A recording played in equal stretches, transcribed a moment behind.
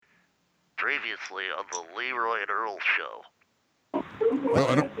Previously on the Leroy and Earl Show.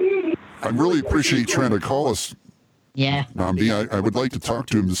 Well, I really appreciate you trying to call us. Yeah. Nambi, I would like to talk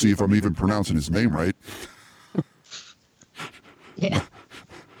to him to see if I'm even pronouncing his name right. Yeah.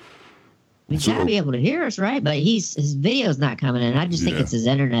 He's got to be able to hear us, right? But his video's not coming in. I just think it's his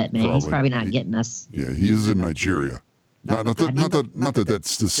internet, man. He's probably not getting us. Yeah, he is in Nigeria. Not that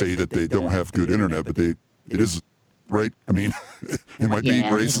that's to say that they don't have good internet, but it is, right? I mean, it might be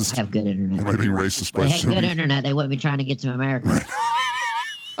racist. They don't have good internet. It might be racist. If they had good internet, they wouldn't be trying to get to America.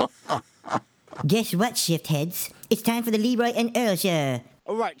 Guess what, shift heads? It's time for the Leroy and Earl Show.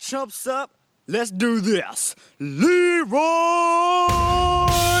 All right, chumps up. Let's do this. Leroy!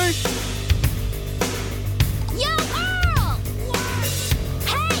 Yo, Earl! What?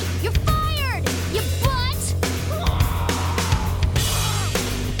 Hey, you're fired! You butt!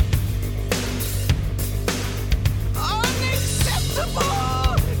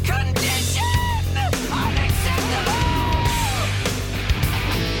 Unacceptable condition! Unacceptable!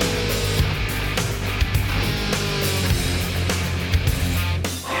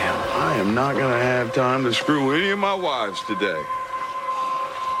 I am not going to have time to screw any of my wives today.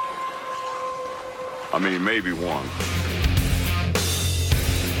 I mean, maybe one.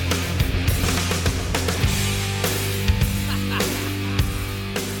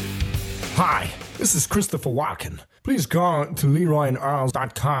 Hi, this is Christopher Walken. Please go to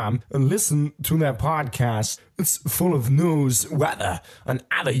LeroyandEarls.com and listen to their podcast. It's full of news, weather, and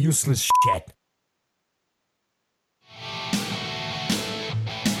other useless shit.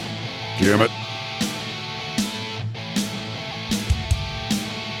 Damn it.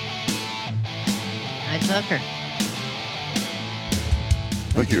 I took her.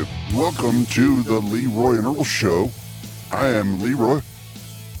 Thank you. Welcome to the Leroy and Earl Show. I am Leroy.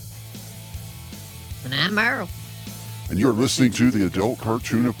 And I'm Earl. And you're listening to the Adult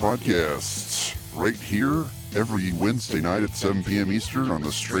Cartoon of Podcasts right here every Wednesday night at 7 p.m. Eastern on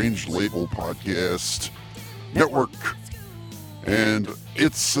the Strange Label Podcast Network. And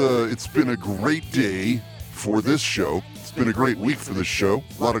it's been a great day for this show. It's been a great week for this show.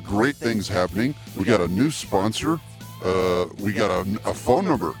 A lot of great things happening. We got a new sponsor. We got a phone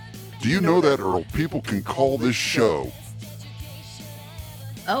number. Do you know that, Earl? People can call this show.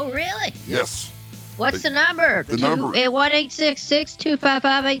 Oh, really? Yes. What's the number? The number.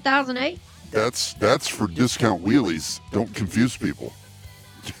 1-866-255-8008? That's for discount wheelies. Don't confuse people.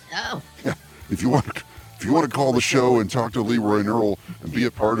 Oh. If you want to call the show and talk to Leroy and Earl and be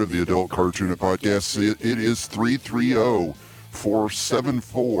a part of the Adult Cartoon Podcast, it is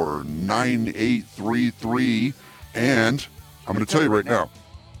 330-474-9833. And I'm going to tell you right now,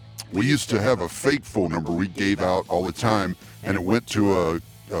 we used to have a fake phone number we gave out all the time, and it went to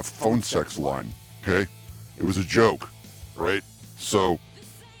a phone sex line, okay? It was a joke, right? So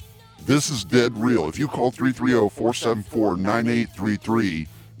this is dead real. If you call 330-474-9833,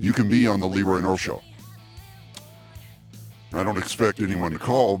 you can be on the Leroy and Earl Show. I don't expect anyone to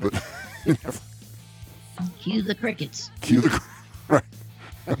call, but... Cue the crickets. Right.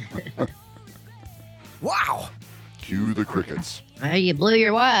 Wow! Cue the crickets. Well, you blew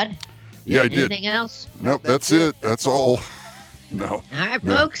your wad. Yeah, I did. Anything else? Nope, that's it. That's all. No. All right,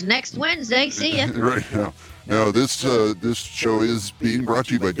 folks. Next Wednesday. See ya. Right now. No, this show is being brought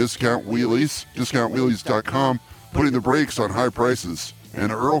to you by Discount Wheelies, DiscountWheelies.com, putting the brakes on high prices.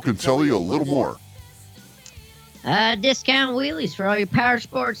 And Earl can tell you a little more. Discount wheelies for all your power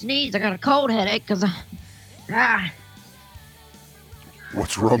sports needs. I got a cold headache because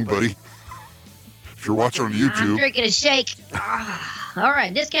What's wrong, buddy? If you're watching on YouTube. I'm drinking a shake. All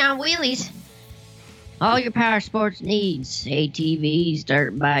right, discount wheelies. All your power sports needs. ATVs,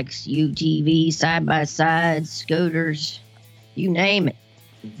 dirt bikes, UTVs, side-by-sides, scooters. You name it.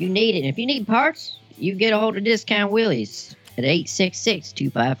 If you need it. If you need parts, you get a hold of Discount Wheelies at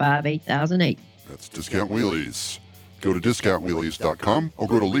 866-255-8008. That's Discount Wheelies. Go to discountwheelies.com or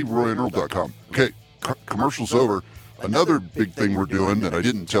go to LeroyandEarl.com. Okay, commercial's over. Another big thing we're doing that I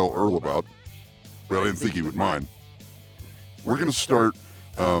didn't tell Earl about, but I didn't think he would mind. We're going to start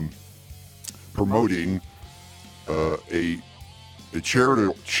promoting a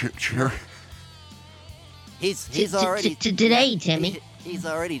charitable... He's already... Today, Timmy. He's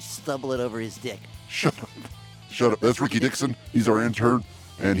already stumbling over his dick. Shut up. Shut up. That's Ricky Dixon. He's our intern,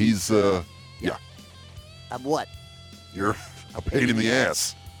 and he's, yeah. I'm what? You're a pain in the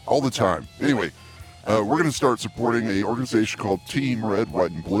ass all the time. Anyway, we're going to start supporting an organization called Team Red,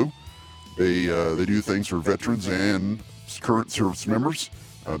 White, and Blue. They do things for veterans and current service members.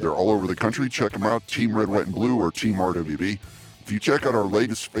 They're all over the country. Check them out, Team Red, White, and Blue, or Team RWB. If you check out our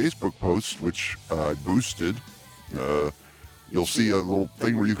latest Facebook post, which I boosted, you'll see a little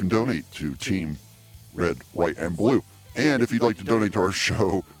thing where you can donate to Team Red, White, and Blue. And if you'd like to donate to our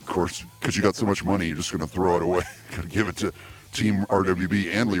show, of course, because you got so much money, you're just going to throw it away. Going to give it to Team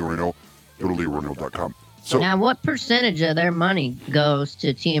RWB and Leroy Earl. Go to LeroyEarl.com. So now, what percentage of their money goes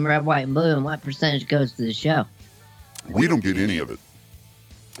to Team Red, White, and Blue, and what percentage goes to the show? we don't get any of it.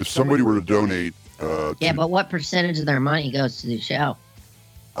 If somebody were to donate... yeah, but what percentage of their money goes to the show?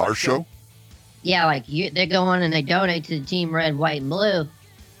 Our show? Yeah, like they go on and they donate to the Team Red, White, and Blue.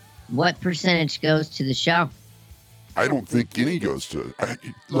 What percentage goes to the show? I don't think any goes to it.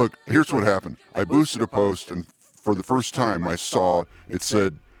 Look, here's what happened. I boosted a post, and for the first time I saw it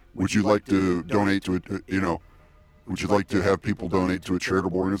said, would you like to donate to it, would you like to have people donate to a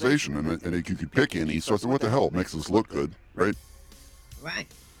charitable organization? And you could pick any. So I said, what the hell? It makes us look good, right? Right.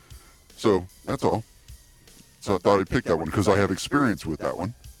 So that's all. So I thought I'd pick that one because I have experience with that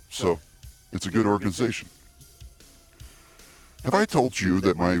one. So it's a good organization. Have I told you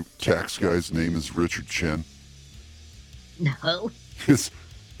that my tax guy's name is Richard Chen? No. His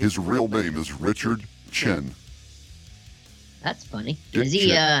real name is Richard Chen. That's funny. Dick Is he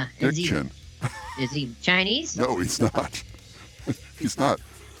Chen. is Dick he Chen. is he Chinese? No, he's not. He's not.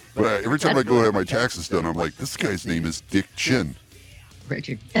 But every time I go have my taxes done, I'm like, this guy's name is Dick Chen.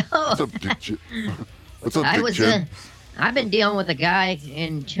 Richard. What's up, Dick Chen? What's up, Dick Chen? I've been dealing with a guy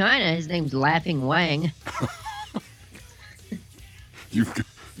in China. His name's Laughing Wang. You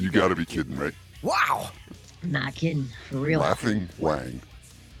got to be kidding, right? Wow. I'm not kidding. For real. Laughing Wang.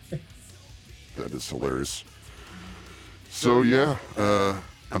 That is hilarious. So, yeah,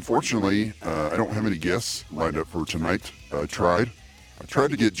 unfortunately, I don't have any guests lined up for tonight. I tried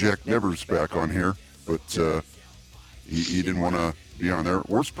to get Jack Nevers back on here, but he didn't want to be on there.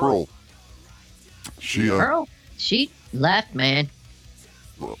 Where's Pearl? Pearl? She left, man.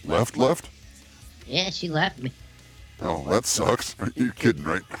 Left? Yeah, she left me. Oh, that sucks. You're kidding,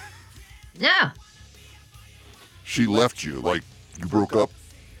 right? No. She left you, like you broke up?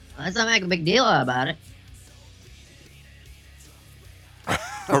 Let's not make a big deal about it.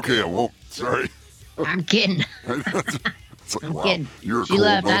 Okay, I won't. Sorry. I'm kidding. It's like, I'm wow, kidding. you're a She cold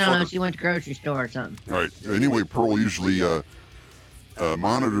left. I don't know. motherfucker. She went to grocery store or something. All right. Anyway, Pearl usually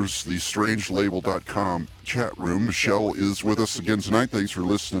monitors the strangelabel.com chat room. Michelle is with us again tonight. Thanks for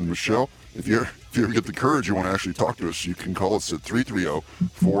listening, Michelle. If you ever get the courage you want to actually talk to us, you can call us at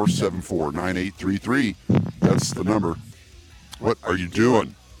 330-474-9833. That's the number. What are you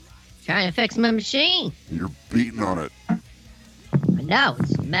doing? Trying to fix my machine. You're beating on it. I know.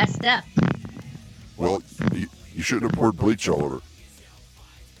 It's messed up. Well, you shouldn't have poured bleach all over.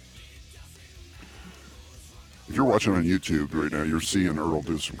 If you're watching on YouTube right now, you're seeing Earl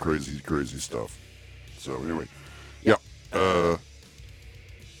do some crazy, crazy stuff. So anyway, yeah, a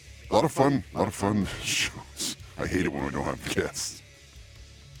lot of fun shows. I hate it when we don't have guests.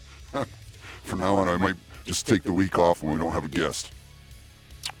 From now on, I might just take the week off when we don't have a guest.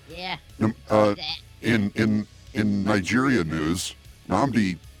 Yeah. In Nigeria news,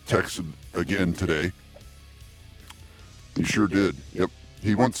 Nnamdi texted again today. He sure did. Yep.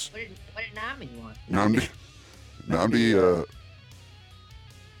 He wants. What did Nami want? Nnamdi,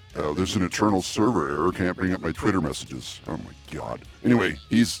 there's an eternal server error. Can't bring up my Twitter messages. Oh my God. Anyway,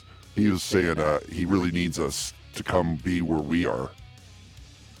 he was saying he really needs us to come be where we are.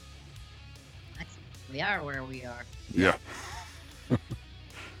 We are where we are. Yeah.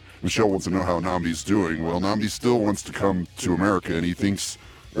 Michelle wants to know how Nnamdi's doing. Well, Nnamdi still wants to come to America, and he thinks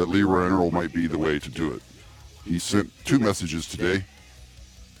that Leroy and Earl might be the way to do it. He sent 2 messages today,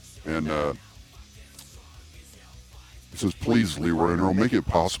 and he says, please, Leroy and Earl, make it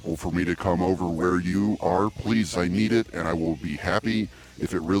possible for me to come over where you are. Please, I need it, and I will be happy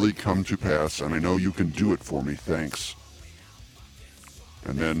if it really come to pass, and I know you can do it for me. Thanks.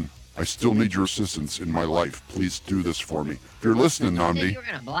 And then, I still need your assistance in my life. Please do this for me. If you're listening, Nnamdi. You were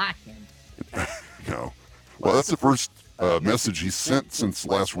going to block him. No. Well, that's the first message he sent since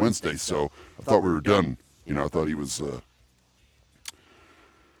last Wednesday, so I thought we were done. You know, I thought he was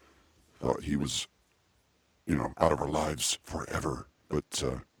out of our lives forever. But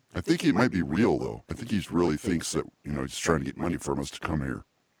I think it might be real, though. I think he really thinks that, he's trying to get money from us to come here.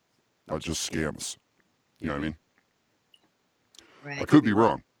 Not just scams. You know what I mean? Right. I could be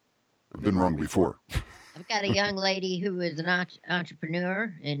wrong. I've been wrong before. I've got a young lady who is an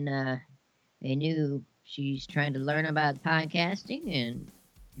entrepreneur, and she's trying to learn about podcasting, and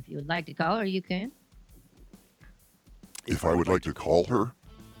if you would like to call her, you can. If I would like to call her?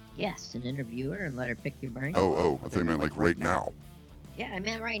 Yes, and interview her and let her pick your brain. Oh, I think I meant like right now. Yeah, I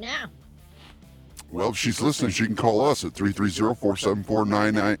meant right now. Well, if she's listening, she can call us at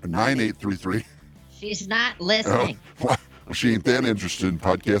 330-474-9833. She's not listening. Well, she ain't that interested in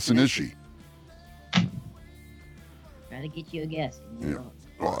podcasting, is she? Try to get you a guess. Yeah.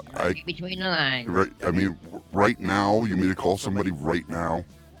 Well, Read between the lines. right now, you mean to call somebody right now?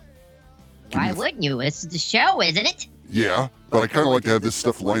 Why wouldn't you? It's the show, isn't it? Yeah, but I kind of like to have this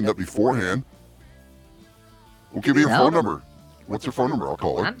stuff lined up beforehand. Well, give me her phone number. What's her phone number? I'll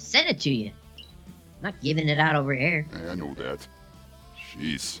call her. I'm sending it to you. I'm not giving it out over here. I know that.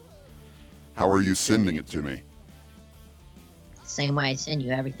 Jeez. How are you sending it to me? Same way I send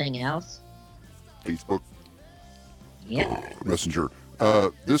you everything else. Facebook? Yep. Messenger.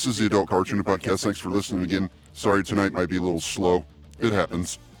 This is the Adult Cartoon Podcast. Thanks for listening again. Sorry tonight might be a little slow. It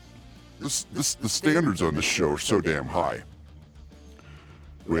happens. The standards on this show are so damn high.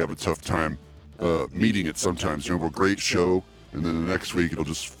 We have a tough time meeting it sometimes. You know, a great show, and then the next week it'll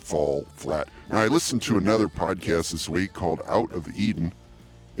just fall flat. Now, I listened to another podcast this week called Out of Eden.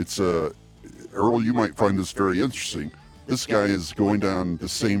 It's Earl, you might find this very interesting. This guy is going down the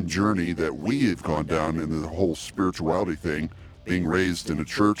same journey that we have gone down in the whole spirituality thing, being raised in a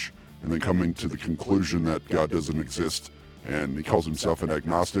church and then coming to the conclusion that God doesn't exist. And he calls himself an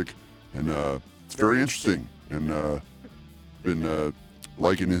agnostic. And it's very interesting. And been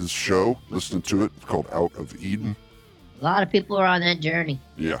liking his show, listening to it. It's called Out of Eden. A lot of people are on that journey.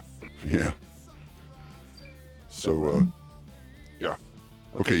 Yeah. So, yeah.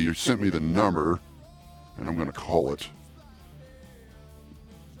 Okay, you sent me the number, and I'm going to call it.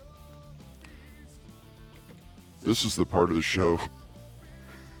 This is the part of the show.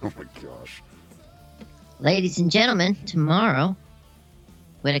 Oh my gosh. Ladies and gentlemen, tomorrow,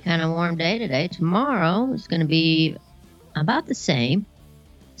 we had a kind of warm day today. Tomorrow is going to be about the same.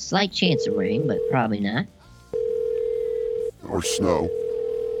 Slight chance of rain, but probably not. Or snow.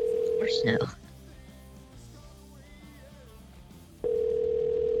 Or snow.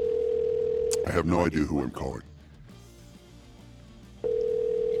 I have no idea who I'm calling.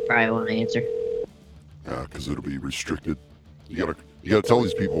 Probably won't answer. Because it'll be restricted. You gotta tell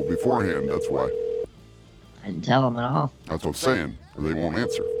these people beforehand. That's why. I didn't tell them at all. That's what I'm saying. They won't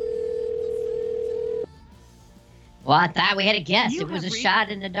answer. Well, I thought we had a guess. It was a shot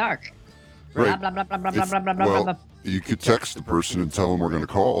in the dark. Right. Blah, blah, blah, blah, blah, blah, blah, blah, blah, blah. You could text the person and tell them we're going to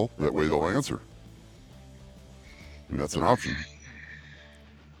call. That way they'll answer. And that's an option.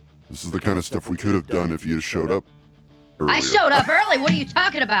 This is the kind of stuff we could have done if you had showed up earlier. I showed up early. What are you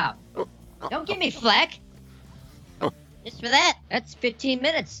talking about? Don't give me flack. Just for that, that's 15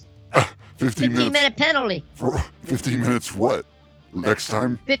 minutes. 15 minutes. 15-minute penalty. 15 minutes what? Next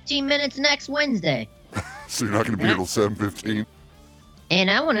time? 15 minutes next Wednesday. So you're not going to be here till 7:15?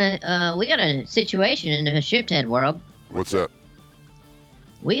 And I want to, we got a situation in the shift head world. What's that?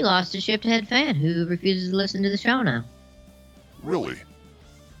 We lost a shift head fan who refuses to listen to the show now. Really?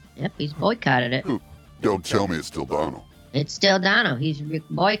 Yep, he's boycotted it. Don't tell me it's still Donald. It's still Dono. He's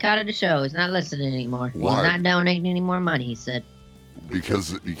boycotted the show. He's not listening anymore. Why? He's not donating any more money, he said.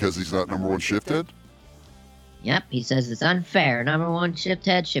 Because he's not number one shift head? Yep, he says it's unfair. Number one shift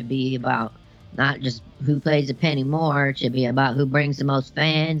head should be about not just who pays a penny more. It should be about who brings the most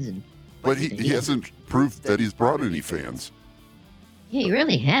fans. But he hasn't proved that he's brought any fans. Yeah, he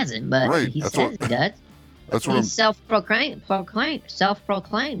really hasn't, but Right, he that's says what- he does. That's what He's self-proclaimed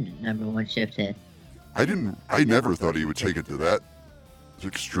number one shift head. I never thought he would take it to that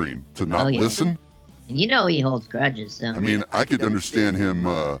extreme. To not Oh, yeah. listen? And you know he holds grudges, so. I mean, I could understand him,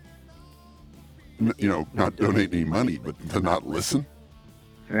 not donate any money, but to not listen?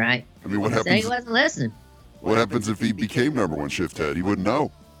 Right. I mean, what He said happens? he wasn't listening. What happens if he became number one shift head? He wouldn't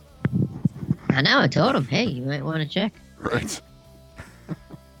know, I know, I told him, hey, you might want to check. right?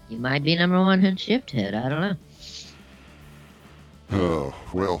 You might be number one shift head. I don't know. Oh,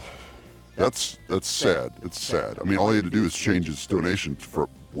 well, that's sad. It's sad. I mean, all he had to do is change his donation for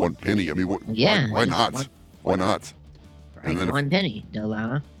 1 penny. I mean, Yeah, why just not? one- Why not? Right, then if- 1 penny,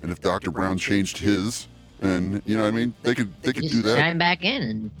 Delano. And if Dr. Brown changed his, then, you know what I mean? They could Just do that. chime back in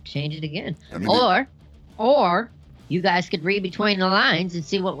and change it again. I mean, Or you guys could read between the lines and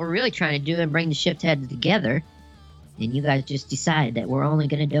see what we're really trying to do and bring the shift heads together. And you guys just decide that we're only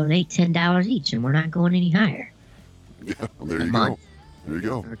going to donate $10 each and we're not going any higher. Yeah, well, there A you month. go. There you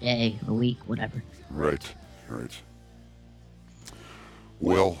go. Or a day, a week, whatever. Right.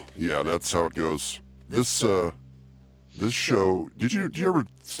 Well, yeah, that's how it goes. This show, did you ever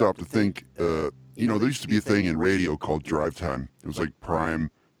stop to think, there used to be a thing in radio called drive time. It was like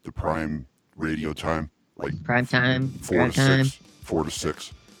the prime radio time, like Prime time, 4 drive to time. 6, 4 to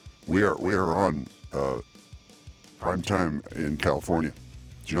 6. We are on prime time in California.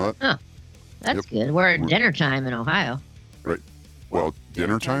 Did you know that? Oh, that's Yep. good. We're at dinner time in Ohio. Right. Well,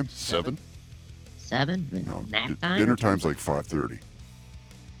 dinner time, 7? 7? No, Nap time? dinner time's like 5:30.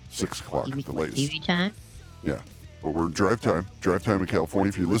 6 o'clock at the latest. TV time? Yeah. But we're drive time in California.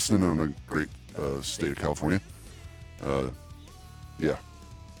 If you're listening on the great state of California, yeah.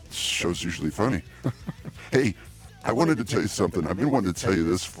 This show's usually funny. Hey, I wanted to tell you something. I've been wanting to tell you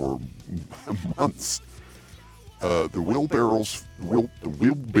this for months. The Wheelbarrow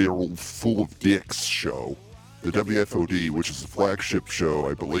Full of Dicks show, the WFOD, which is the flagship show,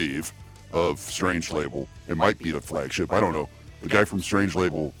 I believe, of Strange Label. It might be the flagship. I don't know. The guy from Strange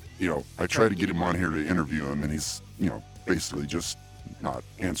Label, I tried to get him on here to interview him, and he's, basically just not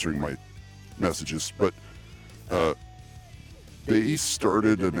answering my messages. But they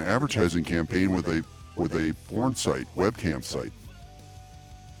started an advertising campaign with a porn site, webcam site.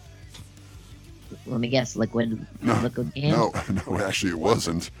 Let me guess, liquid cam? No, actually it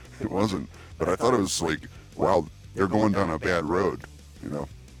wasn't. It wasn't. But I thought it was like, wow, they're going down a bad road,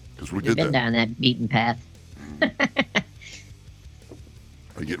 because we did been that. down that beaten path.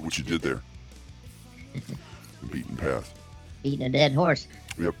 I get what you did there. Beaten path. Beating a dead horse.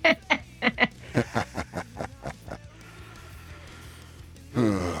 Yep.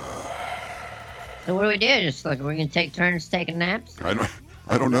 So what do we do? Just like we're gonna take turns taking naps? I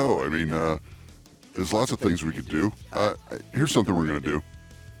don't know. I mean, there's lots of things we could do. Here's something we're gonna do.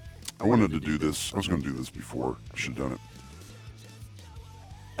 I wanted to do this. I was gonna do this before. I should have done it.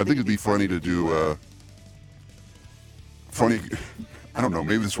 I think it'd be funny to do funny. I don't know.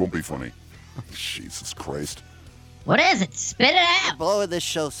 Maybe this won't be funny. Jesus Christ. What is it? Spit it out. Blowing this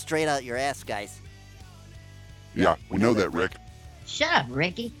show straight out your ass, guys. Yeah, we know that, Rick. Shut up,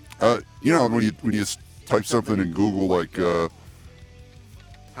 Ricky. When you type something in Google like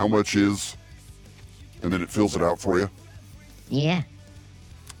how much is, and then it fills it out for you. Yeah.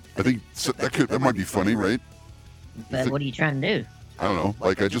 I think that might be funny, right? But what are you trying to do? I don't know.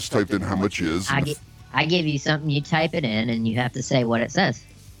 Like I just typed in how much is. I give you something, you type it in, and you have to say what it says.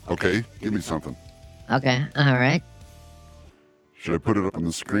 Okay, give me something. Okay, all right. Should I put it up on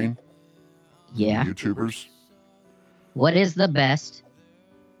the screen? Yeah. YouTubers? What is the best?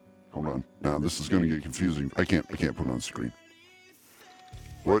 Hold on. Now this is going to get confusing. I can't put it on the screen.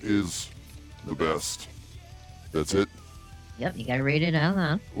 What is the best? That's it? Yep, you gotta read it out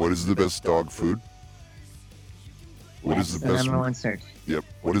loud. What is the best dog food? What is the best number one search? Yep.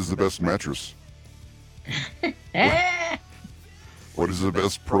 What is the best mattress? What is the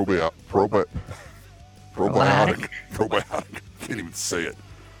best probiotic? Can't even say it.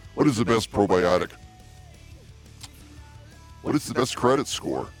 What is the best probiotic? What is the best credit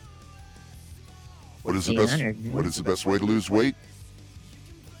score? What is the best way to lose weight?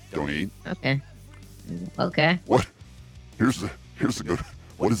 Don't eat. Okay. What? Here's the good.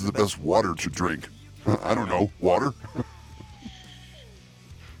 What is the best water to drink? I don't know. Water?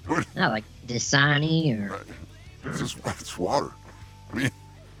 Not like Dasani or. It's water. I mean,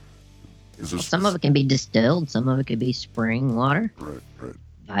 some of it can be distilled. Some of it could be spring water. Right.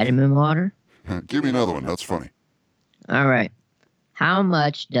 Vitamin water. Give me another one. That's funny. All right. How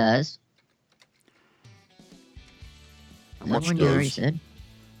much does? How much you already said.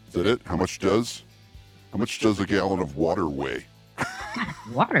 Is that it? How much does a gallon of water weigh?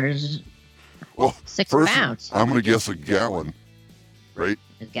 Water is 6 first, pounds. I'm going to guess a gallon, right?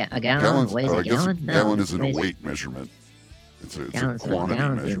 A gallon weighs a gallon? A gallon isn't a weight measurement. It's a quantity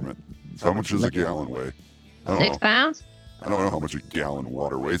measurement. So how much does a gallon weigh? 6 pounds? I don't know how much a gallon of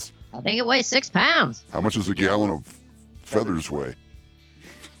water weighs. I think it weighs 6 pounds. How much does a gallon of feathers weigh?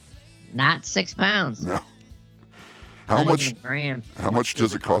 Not 6 pounds. No. How much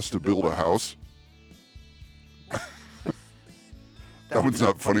does it cost to build a house? That one's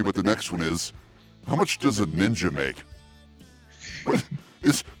not funny, but the next one is, how much does a ninja make?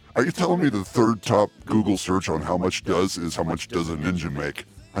 Are you telling me the third top Google search on how much does a ninja make?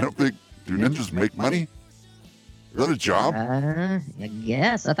 I don't think, do ninjas make money? Is that a job? I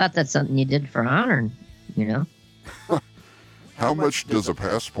guess. I thought that's something you did for honor, How much does a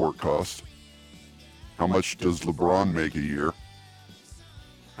passport cost? How much does LeBron make a year?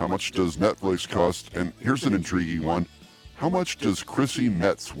 How much does Netflix cost? And here's an intriguing one. How much does Chrissy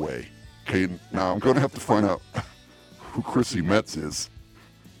Metz weigh? Okay, now I'm going to have to find out who Chrissy Metz is.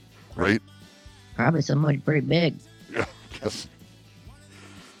 Right? Probably somebody pretty big. Yeah, I guess.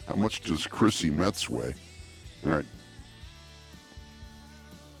 How much does Chrissy Metz weigh? All right.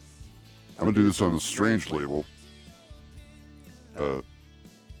 I'm going to do this on the Strange label.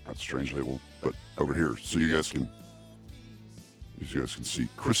 Not Strange label, but over here, so you guys can see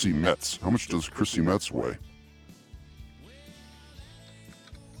Chrissy Metz. How much does Chrissy Metz weigh?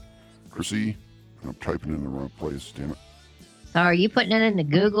 Chrissy, I'm typing in the wrong place, damn it. So are you putting it in the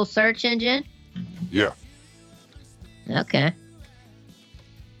Google search engine? Yeah. Okay.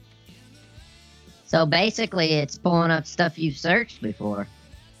 So basically, it's pulling up stuff you've searched before.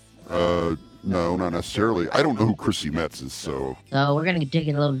 No, not necessarily. I don't know who Chrissy Metz is, so. So we're gonna dig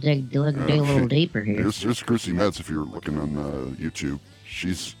a little deeper here. Here's Chrissy Metz if you're looking on YouTube.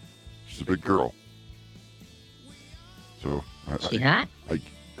 She's a big girl. So. She hot?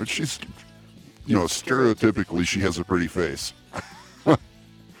 But she's, stereotypically she has a pretty face. All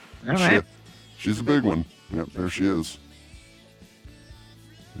right. She's a big one. Yep, there she is.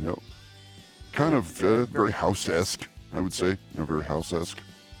 Yep. Kind of very house-esque, I would say. Very house-esque.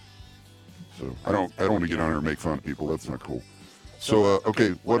 So I don't want to get on her and make fun of people. That's not cool. So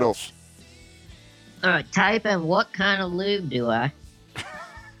okay, what else? All right, type in what kind of lube do I?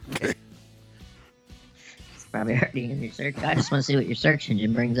 Okay. It's probably already in your search. I just want to see what your search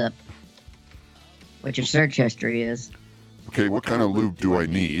engine brings up. What your search history is. Okay, what kind of lube do I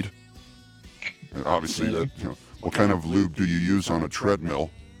need? Obviously, what kind of lube do you use on a treadmill?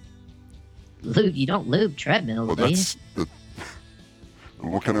 Lube? You don't lube treadmills, Well, do you? that's the.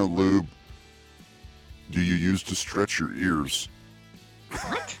 What kind of lube do you use to stretch your ears?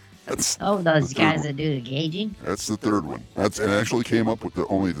 What? That's those guys that do the gauging? That's the third one. It actually came up with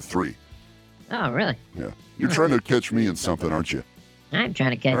only the three. Oh, really? Yeah. You're trying to catch me in something, aren't you? I'm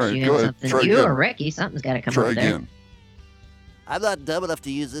trying to catch All right, you go in ahead. something. Try You again. or Ricky, something's got to come Try up there. again. I'm not dumb enough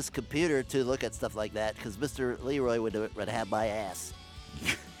to use this computer to look at stuff like that, because Mr. Leroy would have my ass.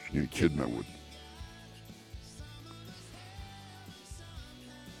 You're kidding, I would.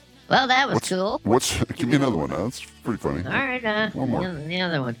 Well, that was cool. Give me another one. That's pretty funny. All right, One more. the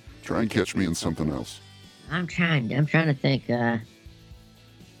other one. Try and catch me in something else. I'm trying to think. The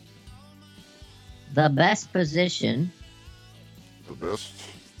best position. The best.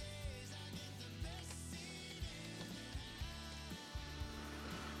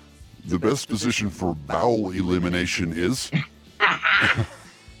 The best position for bowel elimination is.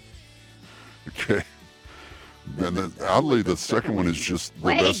 Okay. And then, oddly, the second one is just the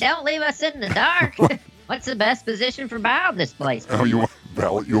Wait, best. don't leave us in the dark. What's the best position for bowel displacement? Oh, you want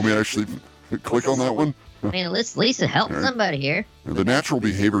bowel? You want me to actually click on that one? I mean, let's Lisa help somebody here. The natural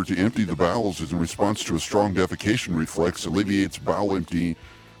behavior to empty the bowels is in response to a strong defecation reflex, alleviates bowel emptying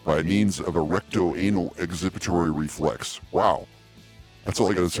by means of a recto-anal exhibitory reflex. Wow. That's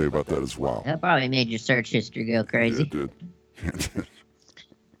all I got to say about that is wow. That probably made your search history go crazy. Yeah, it did.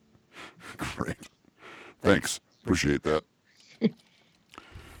 Great. Thanks. Appreciate that.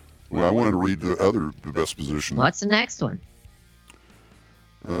 Well, I wanted to read the best position. What's the next one?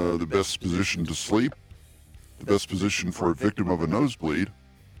 The best position to sleep. The best position for a victim of a nosebleed.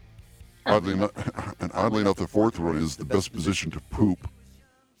 Oddly enough, the fourth one is the best position to poop.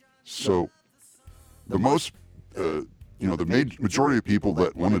 So, the most, the majority of people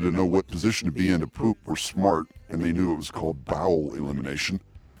that wanted to know what position to be in to poop were smart, and they knew it was called bowel elimination.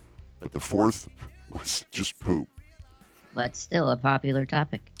 But the fourth was just poop. But still a popular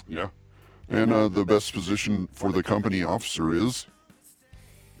topic. Yeah. And the best position for the company officer is,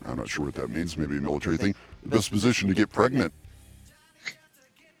 I'm not sure what that means, maybe a military thing. The best position to get pregnant.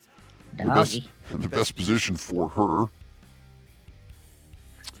 Doggy. The best position for her.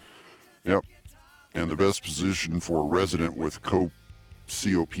 Yep. And the best position for a resident with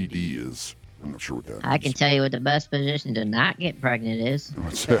COPD is. I'm not sure what that means. I can tell you what the best position to not get pregnant is.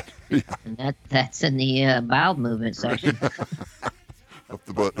 What's that? Yeah. And that's in the bowel movement section. Up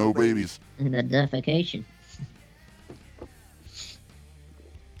the butt, no babies. And the defecation.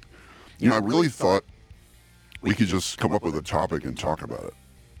 I really thought we could just come up with a topic and talk about it.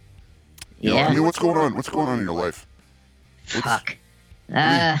 Yeah. I mean, what's going on? What's going on in your life? Fuck.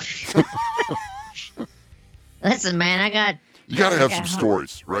 Listen, man, You gotta have some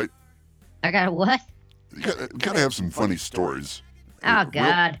stories, right? I got a what? You gotta have some funny stories. Oh,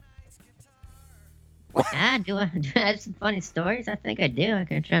 God. Do I have some funny stories? I think I do. I'm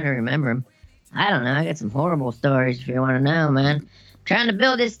trying to remember them. I don't know. I got some horrible stories if you want to know, man. Trying to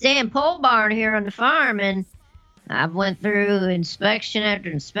build this damn pole barn here on the farm, and I've went through inspection after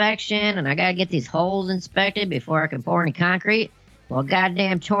inspection, and I got to get these holes inspected before I can pour any concrete. Well, a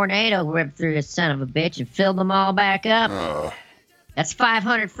goddamn tornado ripped through this son of a bitch and filled them all back up. That's $500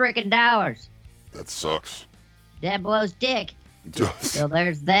 frickin' dollars. That sucks. That blows dick. It does. So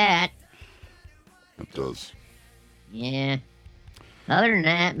there's that. It does. Yeah. Other than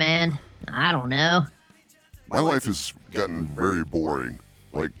that, man, I don't know. My life has gotten very boring.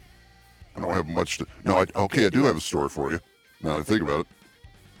 Like, I don't have much to... No, I do have a story for you, now that I think about it.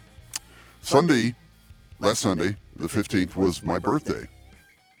 Last Sunday, the 15th, was my birthday.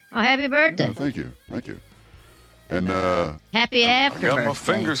 Oh, happy birthday. Thank you. And Happy after Got my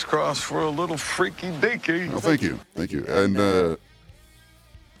birthday. fingers crossed for a little freaky deaky. oh, thank you. And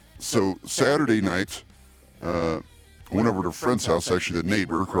so Saturday night, went over to a friend's house, actually the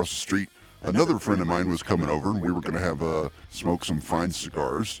neighbor across the street. Another friend of mine was coming over, and we were going to have smoke some fine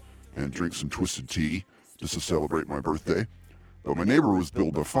cigars and drink some twisted tea just to celebrate my birthday. But my neighbor was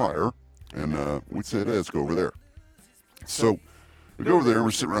building a fire, and we said, hey, let's go over there. So we go over there, and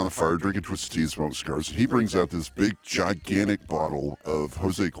we're sitting around the fire, drinking twisted tea and smoking cigars, and he brings out this big, gigantic bottle of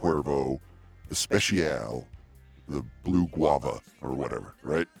Jose Cuervo Especial, the blue guava, or whatever,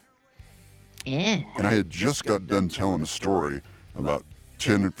 right? Yeah. And I had just got done telling a story about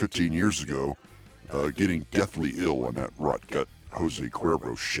 10 and 15 years ago, getting deathly ill on that rot gut Jose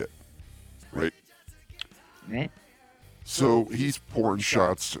Cuervo shit, right? Right. So he's pouring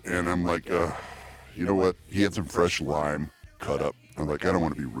shots, and I'm like, you know what? He had some fresh lime cut up. I'm like, I don't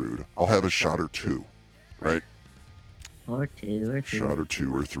want to be rude. I'll have a shot or two, right? Or two. Shot or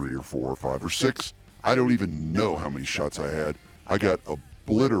two or three or four or five or six. I don't even know how many shots I had. I got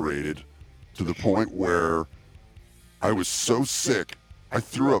obliterated to the point where I was so sick, I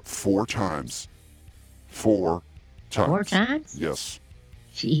threw up 4 times. 4 times. 4 times? Yes.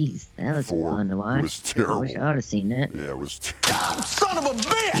 Jeez, that was 4. fun to watch. It was terrible. I wish I would have seen that. Yeah, it was Son of a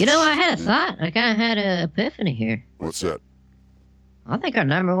bitch! You know, I had a thought. I kind of had an epiphany here. What's that? I think our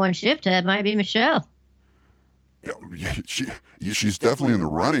number one shift head might be Michelle. Yeah, she's definitely in the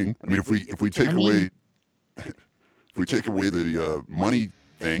running. I mean, if we take away the money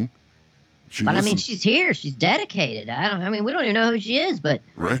thing, But I mean, she's here. She's dedicated. I mean, we don't even know who she is, but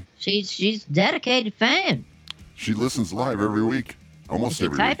right? she's dedicated fan. She listens live every week, almost Is she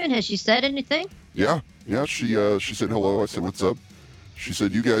every typing? week. Has she said anything? Yeah. She said hello. I said what's up. She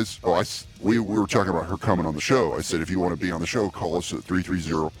said you guys. We were talking about her coming on the show. I said if you want to be on the show, call us at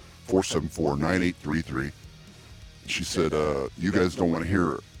 330-474-9833. She said you guys don't want to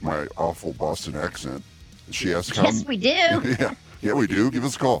hear my awful Boston accent. She asked how. Yes, we do. yeah, we do. Give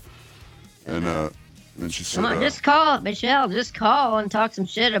us a call. And then she said, Come on, just call, Michelle. Just call and talk some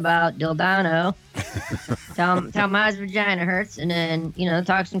shit about Dildano. tell my vagina hurts, and then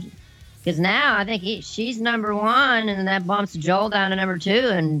talk some. Because now I think she's number 1, and that bumps Joel down to number 2,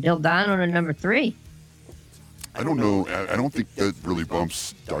 and Dildano to number 3. I don't know. I don't think that really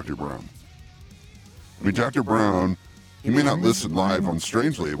bumps Dr. Brown. I mean, Dr. Brown, he may not listen live on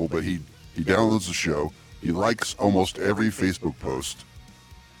Strange Label, but he downloads the show. He likes almost every Facebook post.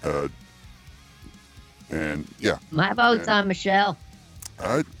 And yeah. My vote's on Michelle.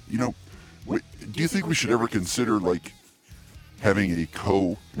 Do you think we should ever consider having a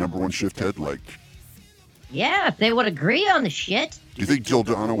number 1 shift head? Yeah, if they would agree on the shit. Do you think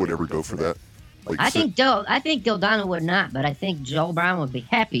Dildano would ever go for that? I think Dildano would not, but I think Joel Brown would be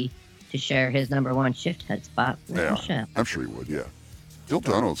happy to share his number 1 shift head spot with Michelle. I'm sure he would. Yeah,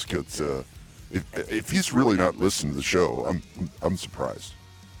 Dildano's good. If he's really not listening to the show, I'm surprised.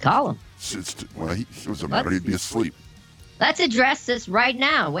 Call him. He was a matter. He'd be asleep. Let's address this right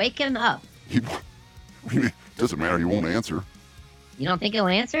now. Wake him up. It doesn't matter. He won't answer. You don't think he'll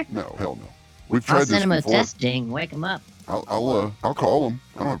answer? No, hell no. We've tried I'll send this him a before. test ding. Wake him up. I'll call him.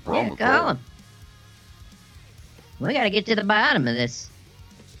 I don't have a problem with Call calling. him. We got to get to the bottom of this.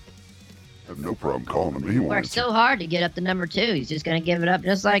 I have no problem calling him. He won't Worked answer. so hard to get up to number 2. He's just going to give it up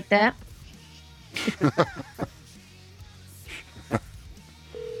just like that.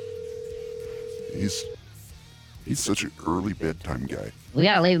 He's such an early bedtime guy. We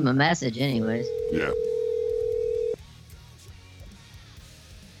got to leave him a message anyways. Yeah.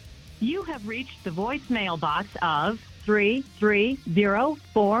 You have reached the voicemail box of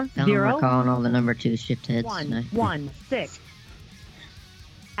 33040 Tell him we're calling all the number 2 shift heads tonight. 116.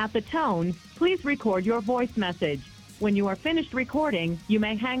 At the tone, please record your voice message. When you are finished recording, you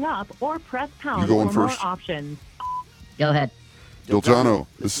may hang up or press pound You going for more first? options. Go ahead. Dildano,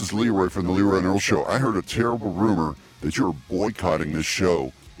 this is Leroy from the Leroy and Earl Show. I heard a terrible rumor that you're boycotting this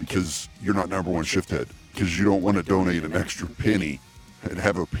show because you're not number 1 shift head, because you don't want to donate an extra penny and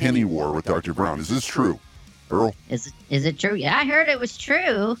have a penny war with Dr. Brown. Is this true, Earl? Is it true? Yeah, I heard it was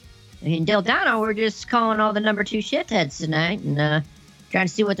true. In Dildano, we're just calling all the number 2 shift heads tonight and trying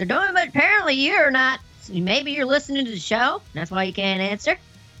to see what they're doing. But apparently you're not. Maybe you're listening to the show. That's why you can't answer.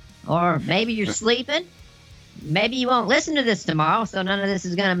 Or maybe you're sleeping. Maybe you won't listen to this tomorrow, so none of this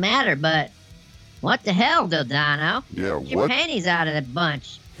is going to matter. But what the hell, Dildano? Yeah, Get your panties out of the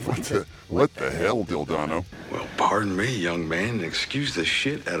bunch. What the hell, Dildano? Well, pardon me, young man. Excuse the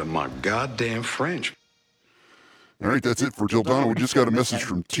shit out of my goddamn French. All right, that's it for Dildana. We just got a message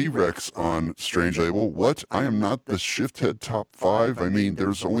from T-Rex on Strange Label. What? I am not the shift head top 5? I mean,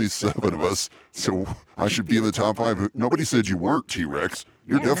 there's only 7 of us, so I should be in the top 5. Nobody said you weren't, T-Rex.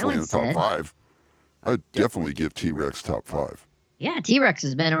 You're definitely in the top 5. I'd definitely give T-Rex top 5. Yeah, T-Rex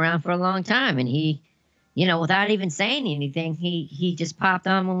has been around for a long time, and he, without even saying anything, he just popped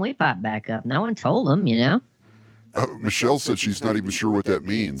on when we popped back up. No one told him, Michelle said she's not even sure what that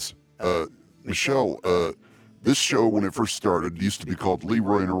means. Michelle, this show, when it first started, used to be called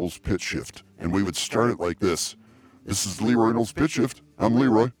Leroy and Earl's Pitch Shift, and we would start it like this. This is Leroy and Earl's Pitch Shift. I'm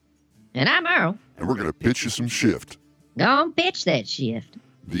Leroy. And I'm Earl. And we're going to pitch you some shift. Go on, pitch that shift.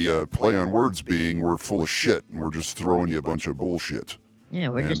 The play on words being we're full of shit, and we're just throwing you a bunch of bullshit. Yeah,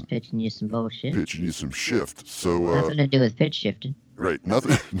 we're just pitching you some bullshit. Pitching you some shift. So nothing to do with pitch shifting. Right,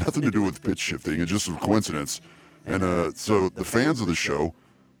 nothing to do with pitch shifting. It's just a coincidence. And so the fans of the show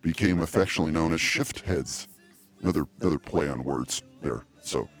became affectionately known as shift heads. Another play on words there.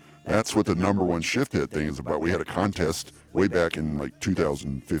 So that's what the number one shift head thing is about. We had a contest way back in like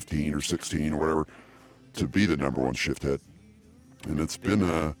 2015 or 16 or whatever to be the number one shift head. And it's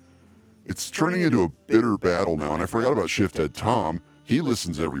been it's turning into a bitter battle now. And I forgot about shift head Tom. He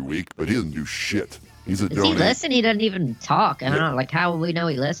listens every week, but he doesn't do shit. He's a donate. Does he listen? He doesn't even talk. I don't know. Like, how will we know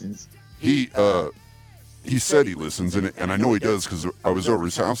he listens? He said he listens, and I know he does because I was over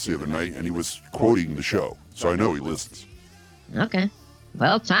his house the other night, and he was quoting the show, so I know he listens. Okay.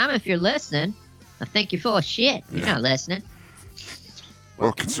 Well, Tom, if you're listening, I think you're full of shit. You're not listening.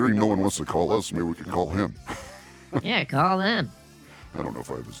 Well, considering no one wants to call us, maybe we could call him. Yeah, call them. I don't know if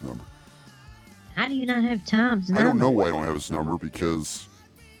I have his number. How do you not have Tom's number? I don't know why I don't have his number, because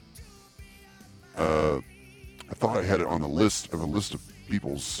I thought I had it on the list. I have a list of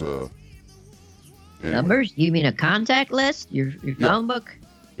people's... Anyway. Numbers? You mean a contact list? Your phone book?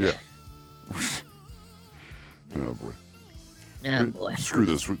 Yeah. Oh, boy. Oh, boy. Screw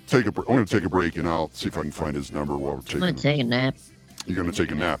this. I'm going to take a break, and I'll see if I can find his number while we're taking... I'm going to take a nap. You're going to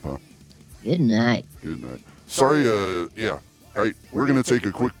take a nap, huh? Good night. Good night. Sorry, yeah. All right, we're going to take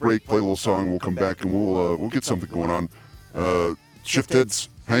a quick break, play a little song, we'll come back, and we'll get something going on. Shift heads,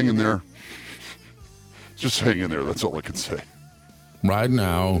 hang in there. Just hang in there, that's all I can say. Right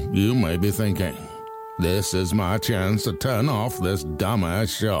now, you may be thinking, this is my chance to turn off this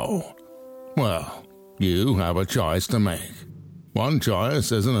dumbass show. Well, you have a choice to make. One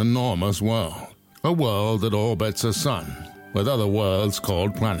choice is an enormous world. A world that orbits a sun, with other worlds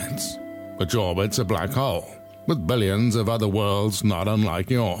called planets, which orbits a black hole, with billions of other worlds not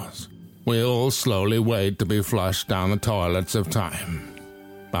unlike yours. We all slowly wait to be flushed down the toilets of time.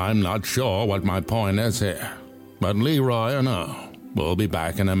 I'm not sure what my point is here, but Leroy and Earl will be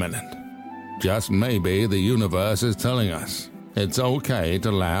back in a minute. Just maybe the universe is telling us it's okay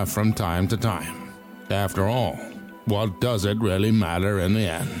to laugh from time to time. After all, what does it really matter in the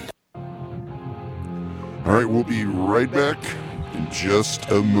end? All right, we'll be right back in just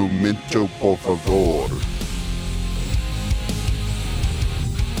a momento, por favor.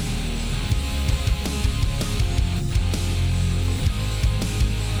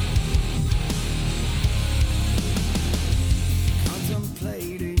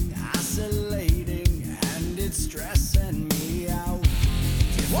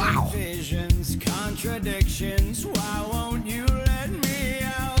 Contradictions, why won't you let me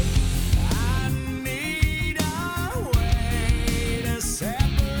out? I need a way to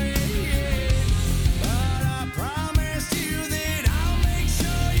separate, but I promised you that I'll make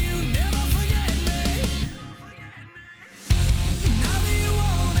sure you never forget me. Now that you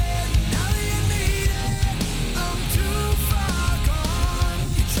want it, now that you need it, I'm too far gone.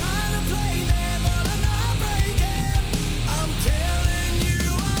 You're trying to play me, but I'm not breaking. I'm telling you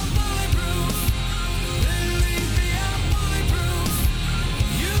I'm bulletproof. Believe me, I'm bulletproof.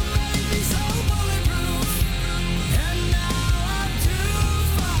 You made me so bulletproof, and now I'm too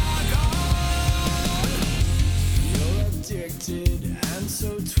far gone. You're addicted and so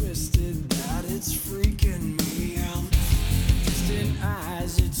twisted that it's freaking me out. Distant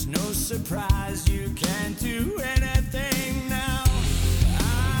eyes, it's no surprise you can't do anything now.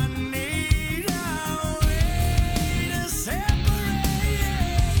 I need a way to separate,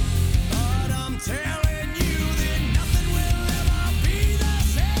 but I'm telling you that nothing will ever be the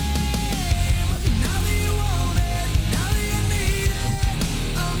same. Now that you want it, now that you need it,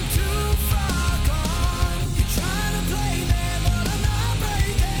 I'm too far gone. You're trying to play me, but I'm not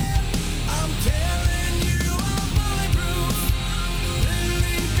breaking. I'm telling you I'm bulletproof.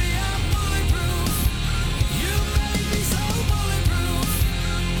 Believe me, I'm bulletproof. You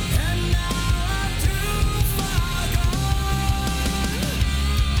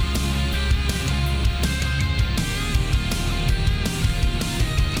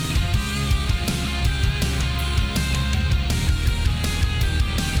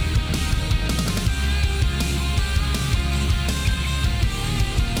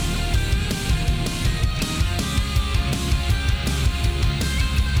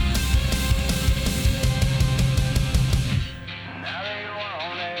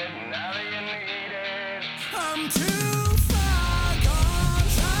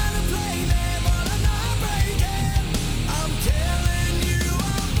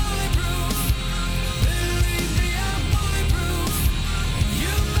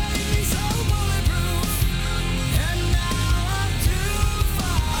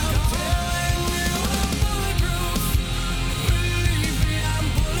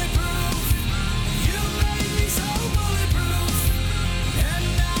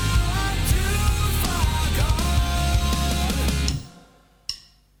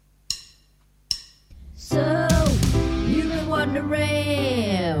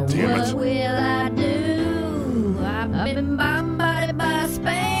damn What it. will I do? I've been bombarded by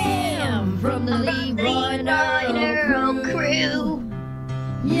spam from the Leroy and Earl crew.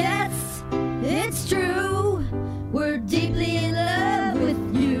 Yes, it's true. We're deeply in love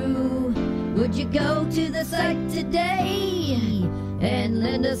with you. Would you go to the site today and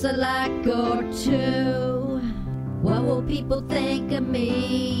lend us a like or two? What will people think of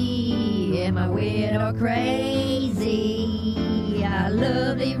me? Am I weird or crazy? I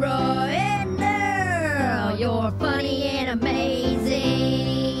love Leroy and Earl. You're funny and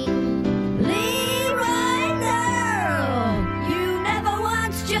amazing. Leroy and Earl, you never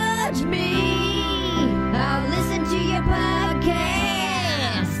once judged me. I'll listen to your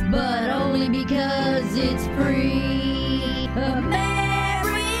podcast, but only because it's free.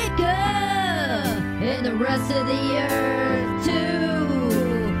 America and the rest of the earth too.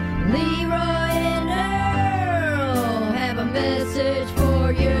 Leroy and Earl have a message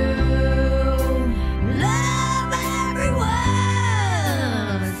for you. Love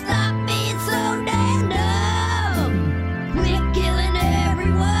everyone. Stop being so damn dumb. Quit killing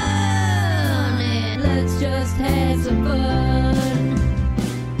everyone and let's just have some fun.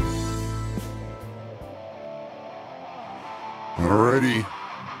 Alrighty.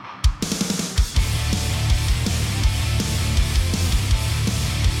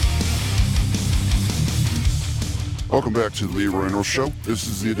 Welcome back to the Leroy and Earl Show. This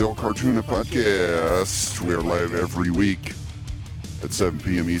is the Adult Cartoon Podcast. We are live every week at 7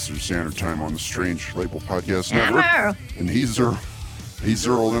 p.m. Eastern Standard Time on the Strange Label Podcast Network. Earl. And he's Earl.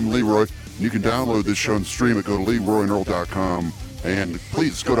 I'm Leroy. You can download this show and stream it. Go to LeroyandEarl.com. And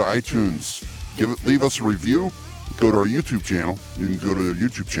please go to iTunes. Leave us a review. Go to our YouTube channel. You can go to the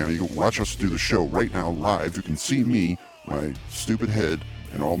YouTube channel. You can watch us do the show right now live. You can see me, my stupid head,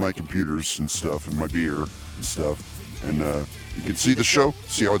 and all my computers and stuff, and my beer and stuff. And you can see the show,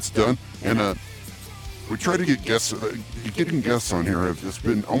 see how it's done. And we try to get guests. Getting guests on here has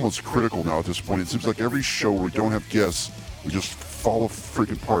been almost critical now at this point. It seems like every show where we don't have guests, we just fall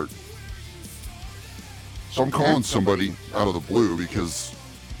freaking apart. So I'm calling somebody out of the blue because,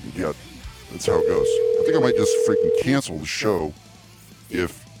 yeah, that's how it goes. I think I might just freaking cancel the show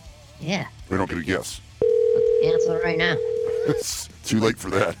if Yeah, we don't get a guest. let's cancel it right now. It's too late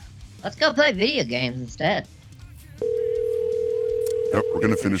for that. Let's go play video games instead. Yep, we're going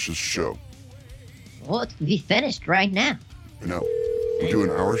to finish this show. Well, it's be finished right now. You know, we're doing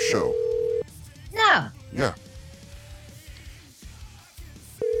our show. No. Yeah.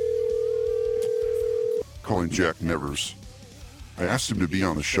 Calling Jack Nevers. I asked him to be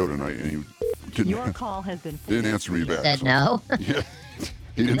on the show tonight, and he Your didn't, call has been didn't answer me back. Said so- no. Yeah.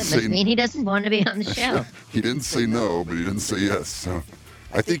 He didn't That say must mean he doesn't want to be on the show. He didn't say no, but he didn't say yes. So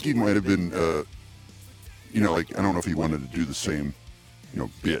I think he might have been, like, I don't know if he wanted to do the same,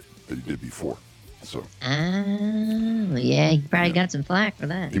 bit that he did before. So Oh, yeah, he probably got some flack for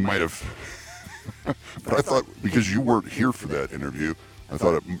that. he might have. But I thought, because you weren't here for that interview, I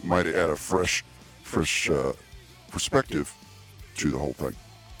thought it might add a fresh perspective to the whole thing.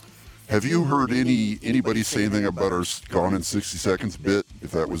 Have you heard anybody say anything about our Gone in 60 Seconds bit?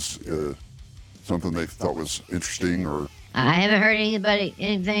 If that was something they thought was interesting, or I haven't heard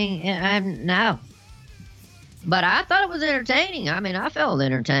anything. No. But I thought it was entertaining. I mean, I felt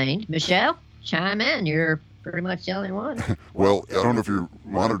entertained. Michelle, chime in. You're pretty much the only one. well, I don't know if you're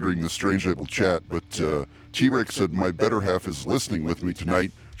monitoring the Strange Label chat, but T-Rex said my better half is listening with me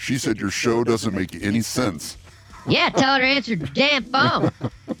tonight. She said your show doesn't make any sense. Yeah, tell her to answer the damn phone.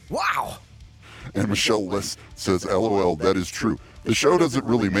 Wow. And Michelle List says, LOL, that is true. The show doesn't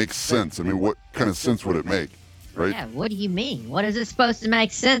really make sense. I mean, what kind of sense would it make, right? Yeah, what do you mean? What is it supposed to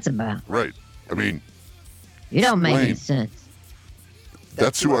make sense about? Right. I mean, You don't make any explain. sense.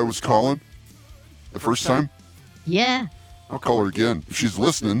 That's who I was calling the first time. Yeah, I'll call her again. If she's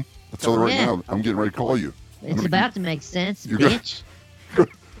listening, I'll tell her right Yeah. now. I'm getting ready to call you. it's about to make sense, You're gonna- bitch.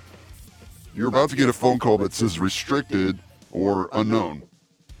 You're about to get a phone call that says restricted or unknown.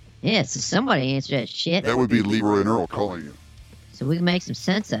 Yeah, so somebody answer that shit That would be Leroy and Earl calling you. so we can make some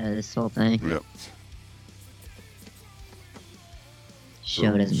sense out of this whole thing. Yep.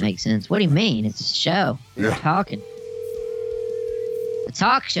 Show doesn't make sense. What do you mean? It's a show. We're Yeah. talking. A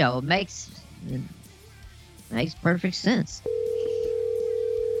talk show. It makes perfect sense.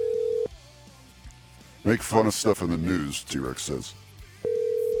 Make fun of stuff in the news, T-Rex says.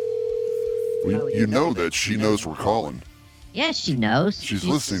 You know that she knows we're calling. Yeah, she knows. She's She's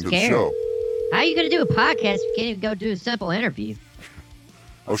listening to the scared. show. How are you going to do a podcast if you can't even go do a simple interview?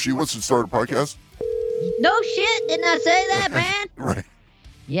 Oh, she wants to start a podcast? No shit. Didn't I say that, man? Right.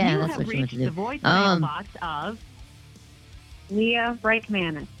 Yeah, you that's have what she wants reached to the do. voicemail box of Leah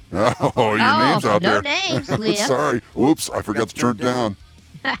Reichmanis. Oh, your name's out no there. names, Leah. Sorry. Whoops, I forgot to turn it down.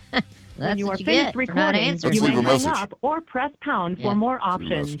 That's When you are what you finished get for not recording, answering. Let's you leave may a hang message. up or press pound Yeah. for more Leave a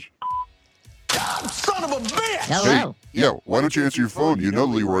options. message. Son of a bitch! Hello. Hey, yeah, why don't you answer your phone? You know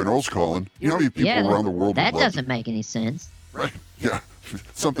Leroy and Earl's calling. You know how many people Yeah, around the world that would love doesn't make any sense. Right. Yeah.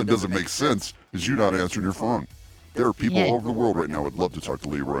 Something doesn't make sense is you not answering your phone. There are people Yeah. all over the world right now who would love to talk to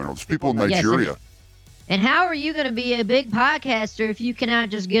Leroy and Earl. There's people in Yes, Nigeria. And how are you going to be a big podcaster if you cannot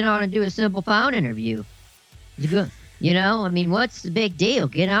just get on and do a simple phone interview? You know, I mean, what's the big deal?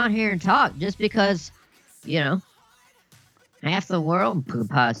 Get on here and talk just because, half the world could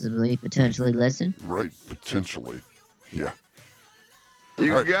possibly, potentially listen. Right, potentially. Yeah.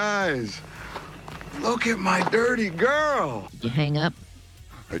 You All right. guys, look at my dirty girl. Did you hang up?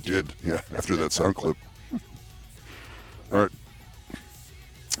 I did, yeah, after that sound clip. All right.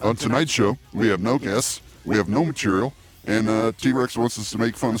 On tonight's show, we have no guests, we have no material, and T-Rex wants us to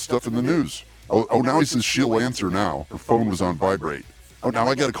make fun of stuff in the news. Oh, now he says she'll answer now. Her phone was on vibrate. Oh, now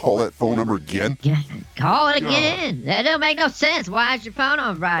I got to call that phone number again? Yeah, call it again. That don't make no sense. Why is your phone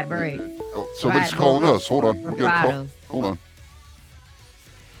on vibrate? Oh, somebody's Right, calling well, us. Hold on. We got a call. Righto. Hold on.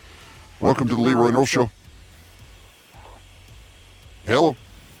 Welcome to the Leroy and Earl Show. Hello.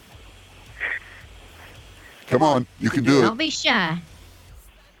 Come on, you can do it. Don't be shy.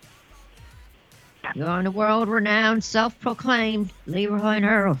 You're on the world-renowned, self-proclaimed Leroy and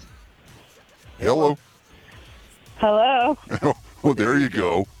Earl. Hello. Hello. Oh, there you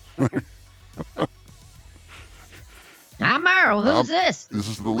go. I'm Earl. Who's this? This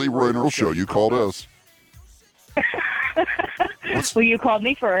is the Leroy and Earl Show. You called us. Well, you called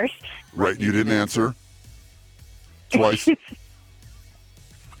me first. Right, you didn't answer. Twice.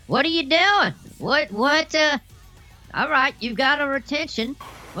 What are you doing? What, all right, you've got our attention.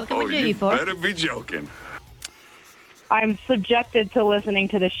 What can we do you for? better be joking. I'm subjected to listening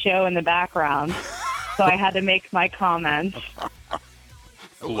to the show in the background, so I had to make my comments.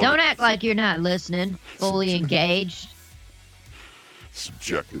 Don't act like you're not listening, fully engaged.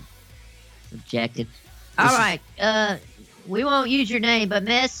 Subjected. Subjected. All right, we won't use your name, but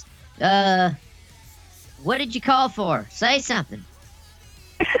miss, what did you call for? Say something.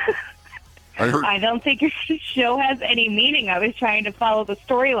 I don't think your show has any meaning. I was trying to follow the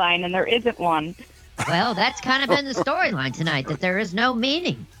storyline, and there isn't one. Well, that's kind of been the storyline tonight, that there is no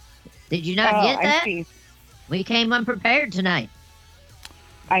meaning. Did you not get that? I see. We came unprepared tonight.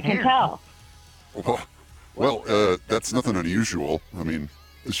 I can tell. Well, that's nothing unusual. I mean,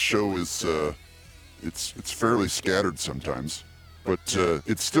 this show is, it's fairly scattered sometimes, but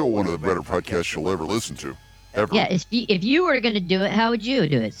it's still one of the better podcasts you'll ever listen to, ever. Yeah, if you were going to do it, how would you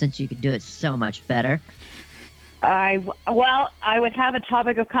do it, since you could do it so much better? I would have a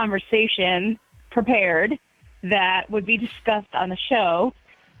topic of conversation prepared that would be discussed on the show,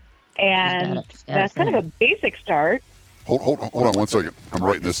 and that's kind of a basic start. Hold on 1 second. I'm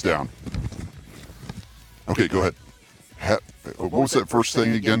writing this down. Okay, go ahead. What was that first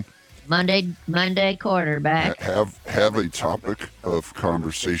thing again? Monday quarterback. Have a topic of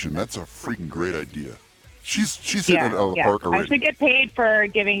conversation. That's a freaking great idea. She's hitting it out of the park I already. should get paid for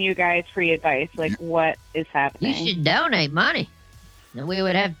giving you guys free advice, like what is happening. You should donate money. Then we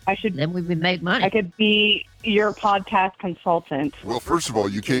would have. Then we would make money. I could be your podcast consultant. Well, first of all,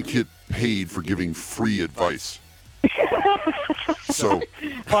 you can't get paid for giving free advice. So,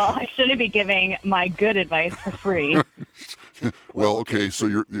 Well, I shouldn't be giving my good advice for free. well, okay. So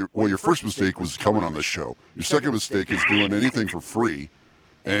your first mistake was coming on the show. Your second mistake is doing anything for free,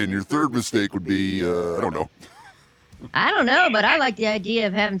 and your third mistake would be I don't know. I don't know, but I like the idea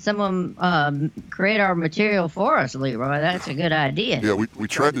of having someone create our material for us, Leroy. That's a good idea. Yeah, we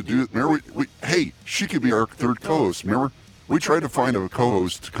tried to do it. Remember, hey, she could be our third co-host. Remember, we tried to find a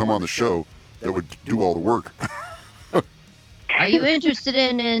co-host to come on the show that would do all the work. Are you interested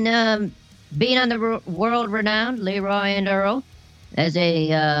in being on the world-renowned Leroy and Earl as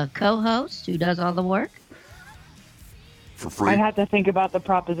a co-host who does all the work? For free? I'd have to think about the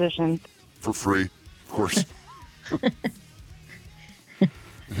proposition. For free, of course.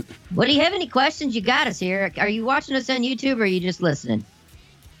 What, do you have any questions? You got us here. Are you watching us on YouTube or are you just listening?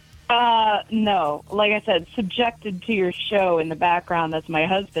 No. Like I said, subjected to your show in the background. That's my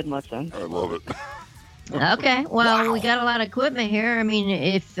husband listens. I love it. Okay. Well, we got a lot of equipment here. I mean,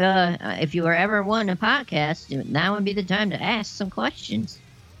 if you were ever wanting a podcast, now would be the time to ask some questions.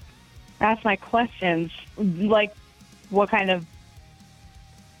 Ask my questions. Like, what kind of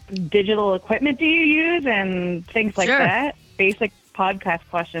digital equipment do you use and things like Sure. that? Basic podcast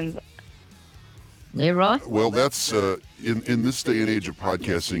questions. Leroy? Well, that's in this day and age of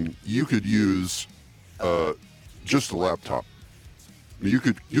podcasting, you could use just a laptop. You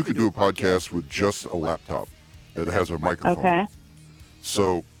could do a podcast with just a laptop that has a microphone. Okay.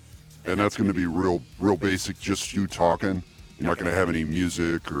 So, and that's going to be real basic, just you talking. You're not going to have any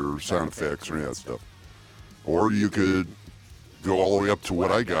music or sound effects or any of that stuff. Or you could go all the way up to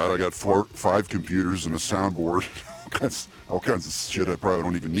what I got. I got 5 computers and a soundboard, all kinds of shit I probably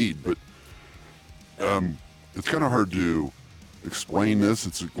don't even need. But it's kind of hard to explain this.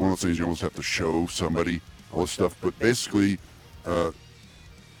 It's one of those things you almost have to show somebody all this stuff. But basically,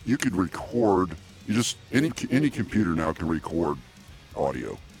 you could record. You just any computer now can record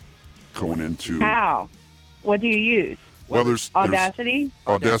audio going into. How? What do you use? Well, there's Audacity.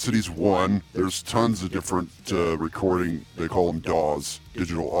 Audacity's one. There's tons of different recording. They call them DAWs,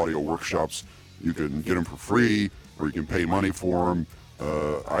 digital audio workshops. You can get them for free, or you can pay money for them.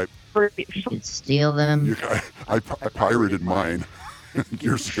 You could steal them. I pirated mine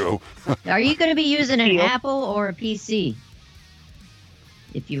years ago. Are you going to be using an Apple or a PC?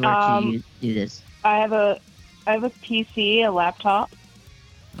 If you were to do this, I have a PC, a laptop.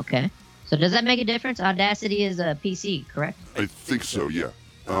 Okay. So does that make a difference? Audacity is a PC, correct? I think so, yeah.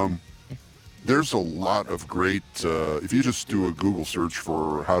 There's a lot of great, if you just do a Google search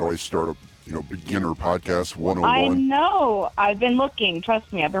for how do I start a beginner podcast 101. I know. I've been looking.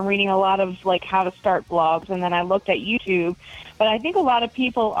 Trust me. I've been reading a lot of like how to start blogs, and then I looked at YouTube. But I think a lot of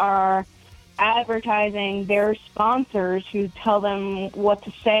people are advertising their sponsors who tell them what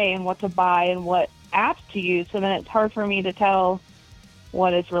to say and what to buy and what apps to use. So then it's hard for me to tell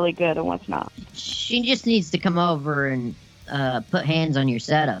what is really good and what's not. She just needs to come over and put hands on your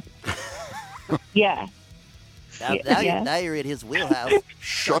setup. Yeah. Now you're in his wheelhouse.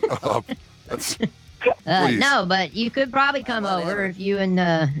 Shut up. That's, no, but you could probably come over if you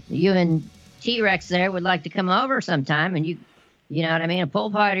and T-Rex there would like to come over sometime, and you know what I mean, a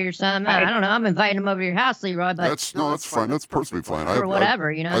pool party or something. I don't know. I'm inviting them over to your house, Leroy. But that's fine. That's perfectly fine. Or whatever,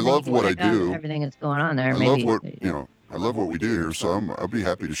 I love what I do. Everything that's going on there. I love what we do here, so I'll be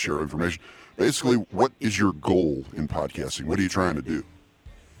happy to share information. Basically, what is your goal in podcasting? What are you trying to do?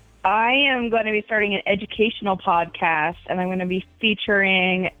 I am going to be starting an educational podcast, and I'm going to be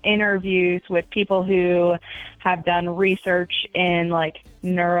featuring interviews with people who have done research in like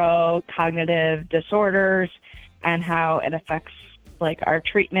neurocognitive disorders and how it affects like our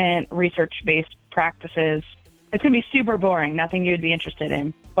treatment, research-based practices. It's going to be super boring, nothing you'd be interested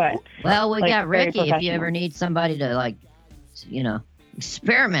in. But well, we got Ricky if you ever need somebody to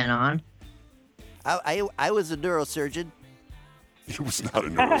experiment on. I was a neurosurgeon. He was not a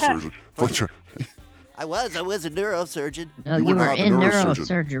neurosurgeon. I was a neurosurgeon. No, you were in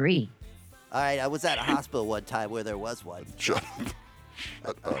neurosurgery. All right, I was at a hospital one time where there was one. Shut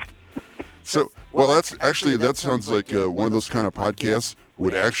up. So, that sounds like one of those kind of podcasts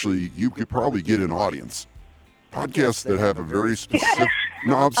you could probably get an audience. Podcasts that have a very specific...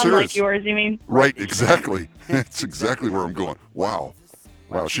 No, I'm serious. Unlike yours, you mean? Right, exactly. That's exactly where I'm going. Wow,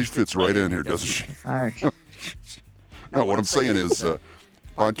 she fits right in here, doesn't she? No, what I'm saying is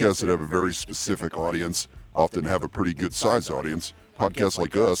podcasts that have a very specific audience often have a pretty good size audience. Podcasts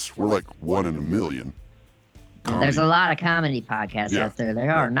like us, we're like 1 in a million. There's a lot of comedy podcasts out there.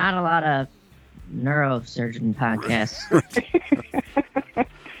 There are not a lot of neurosurgeon podcasts.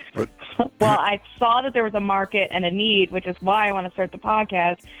 Well, I saw that there was a market and a need, which is why I want to start the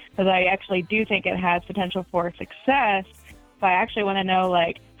podcast, because I actually do think it has potential for success. So I actually want to know,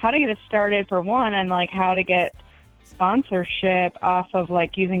 how to get it started for one, and, how to get sponsorship off of,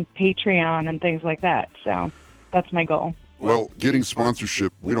 using Patreon and things like that. So that's my goal. Well, getting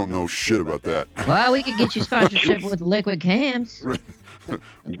sponsorship, we don't know shit about that. Well, we could get you sponsorship with Liquid Cams.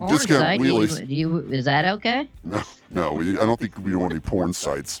 Discount wheelies. Is that okay? No, I don't think we want any porn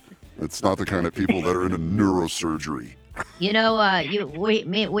sites. It's not the kind of people that are into neurosurgery. You know,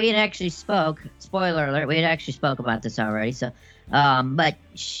 we had actually spoke. Spoiler alert: we had actually spoke about this already. So, but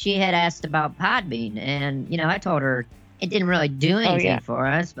she had asked about Podbean, and I told her it didn't really do anything for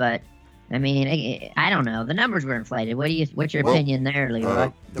us. But I mean, I don't know. The numbers were inflated. What's your opinion there,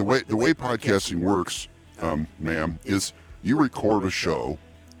 Leroy? The way podcasting works, ma'am, is you record a show.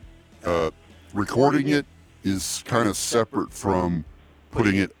 Recording it is kind of separate from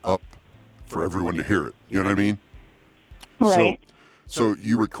putting it up for everyone to hear it. You know what I mean? Right. So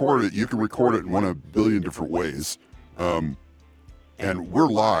you record it. You can record it in one of a billion different ways. And we're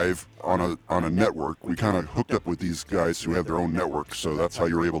live on a network. We kind of hooked up with these guys who have their own network, so that's how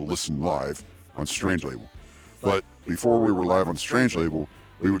you're able to listen live on Strange Label. But before we were live on Strange Label,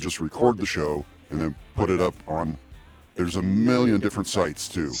 we would just record the show and then put it up on. There's a million different sites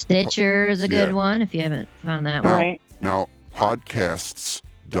too. Stitcher is a good one if you haven't found that one. Right. Now,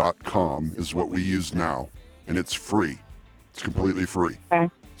 podcasts.com is what we use now, and it's free. It's It's completely free.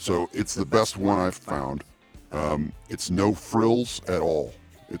 Okay. So it's the best one I've found. It's no frills at all.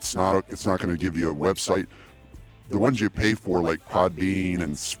 It's not going to give you a website. The ones you pay for, like Podbean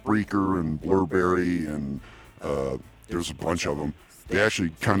and Spreaker and Blurberry, and there's a bunch of them. They actually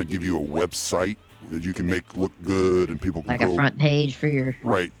kind of give you a website that you can make look good, and people can Like go a front page for your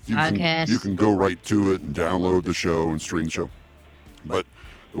right. podcast. You can go right to it and download the show and stream the show. But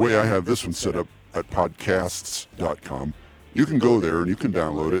the way I have this one set up at podcasts.com, you can go there and you can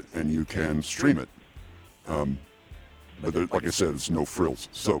download it and you can stream it. But like I said, it's no frills.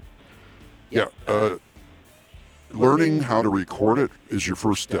 So, yeah, learning how to record it is your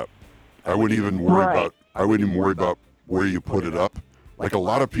first step. I wouldn't even worry about where you put it up. Like a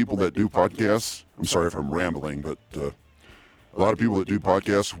lot of people that do podcasts, I'm sorry if I'm rambling, but a lot of people that do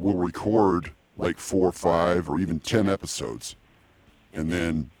podcasts will record like 4 or 5 or even 10 episodes, and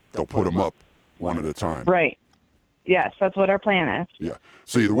then they'll put them up one at a time. Right. Yes, that's what our plan is. Yeah.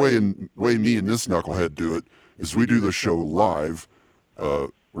 See, the way me and this knucklehead do it is we do the show live,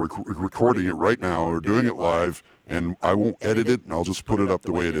 recording it right now, or doing it live, and I won't edit it, and I'll just put it up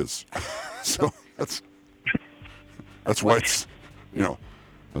the way it is. So that's why it's,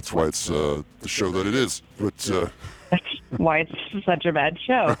 that's why it's the show that it is. But That's why it's such a bad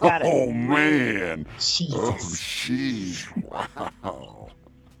show. Got it. Oh man! Jesus. Oh jeez! Wow!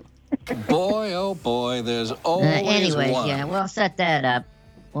 Boy, oh boy, there's always Anyways, one. yeah, we'll set that up.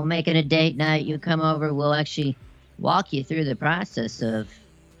 We'll make it a date night. You come over. We'll actually walk you through the process of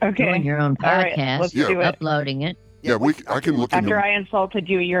doing your own All right, podcast, let's do it. uploading it. Yeah, I can look After into. I insulted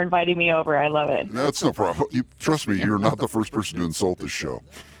you, you're inviting me over. I love it. That's no problem. Trust me, you're not the first person to insult this show.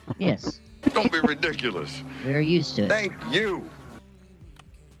 Yes. Don't be ridiculous. We're used to it. Thank you.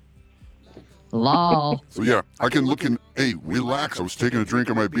 Lol. So yeah, I can look in. Hey, relax. I was taking a drink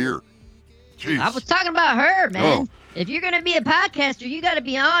of my beer. Jeez. I was talking about her, man. Oh. If you're gonna be a podcaster, you got to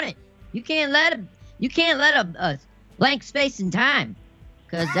be on it. You can't let a blank space in time,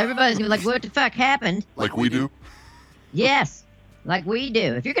 because everybody's gonna be like, "What the fuck happened?" Like we do. Yes, like we do.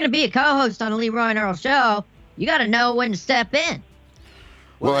 If you're gonna be a co-host on the Leroy and Earl show, you got to know when to step in.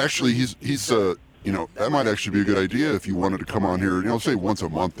 Well, actually, he's that might actually be a good idea if you wanted to come on here, say once a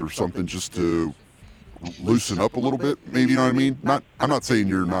month or something, just to loosen up a little bit. Maybe, you know what I mean? I'm not saying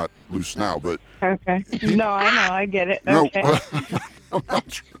you're not loose now, but Okay. No, I know. I get it. no, Okay. I'm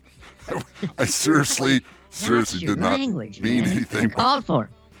not, I seriously Watch your did not language, mean man. anything. Called for.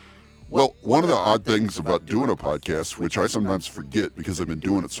 Well, one of the odd things about doing a podcast, which I sometimes forget because I've been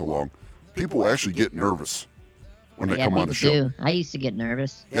doing it so long, people actually get nervous when they come on the show. People do. I used to get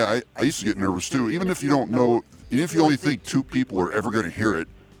nervous. Yeah, I used to get nervous too. Even if you don't know, even if you only think 2 people are ever going to hear it,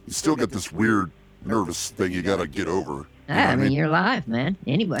 you still get this weird nervous thing you got to get over. You know what I mean, you're live, man.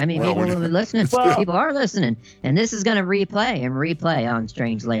 Anyway, Well, people when- are listening. Well- People are listening, and this is going to replay on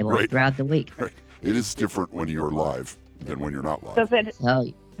Strange Label Right. throughout the week. Right. It is different when you're live than when you're not live. Does it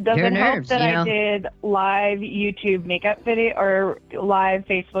So does your it help nerves, that you I know? did live YouTube makeup video or live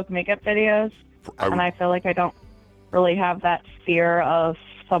Facebook makeup videos, and I feel like I don't really have that fear of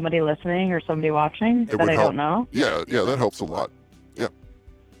somebody listening or somebody watching It that would I help. don't know? Yeah, that helps a lot. Yeah,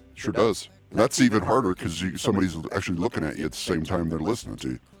 sure does. And that's even harder because somebody's actually looking at you at the same time they're listening to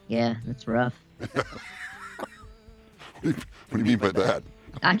you. Yeah, that's rough. What do you mean by that?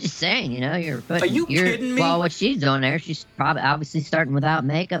 I'm just saying, you're putting. Are you kidding me? Well, what she's doing there, she's probably obviously starting without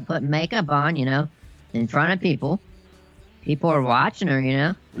makeup, putting makeup on, in front of people. People are watching her,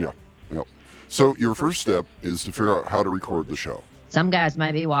 Yeah. So your first step is to figure out how to record the show. Some guys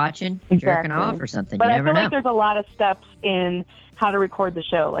might be watching, jerking Exactly. off or something. But you I never feel know. like there's a lot of steps in how to record the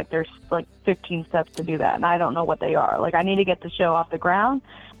show. Like there's like 15 steps to do that, and I don't know what they are. Like I need to get the show off the ground,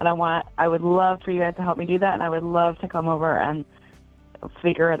 and I would love for you guys to help me do that, and I would love to come over and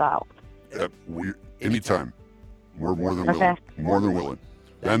figure it out. Anytime. We're more than Okay. willing. More than willing.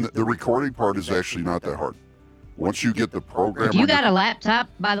 And the recording part is actually not that hard. Once you get the program, If you got a laptop,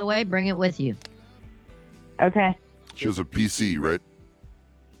 by the way, bring it with you. Okay. she has a PC, right?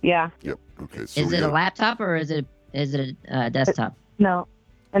 Yeah. Yep. Okay. So Is it a laptop or is it a desktop? No,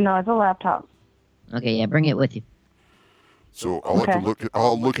 it's a laptop. Okay, yeah, bring it with you. So I'll have to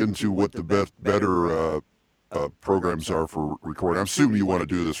I'll look into what the better programs are for recording. I'm assuming you want to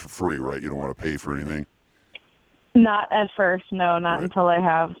do this for free, right? You don't want to pay for anything. Not at first, no, not until I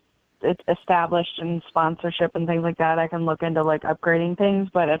have it established and sponsorship and things like that. I can look into like upgrading things,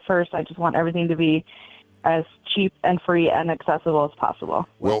 but at first I just want everything to be as cheap and free and accessible as possible.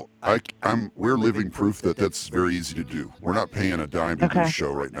 Well, we're living proof that that's very easy to do. We're not paying a dime to do Okay. the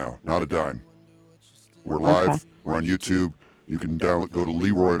show right now. Not a dime. We're live. Okay. We're on YouTube. You can go to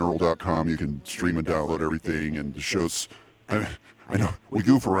LeroyandEarl.com. You can stream and download everything, and the show's I know we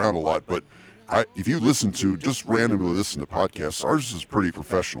goof around a lot, but if you just randomly listen to podcasts, ours is pretty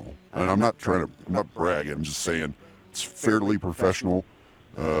professional. And I'm not bragging. I'm just saying it's fairly professional,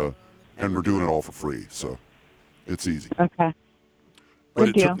 and we're doing it all for free, so it's easy. Okay. But Good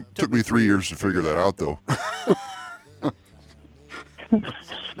it deal. took me 3 years to figure that out, though.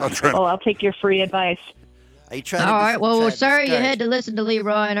 Not trying Well, I'll take your free advice. Are you trying All to right. Well, we're trying to sorry you discourage- had to listen to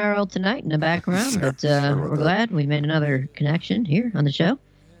Leroy and Earl tonight in the background, but we're glad we made another connection here on the show.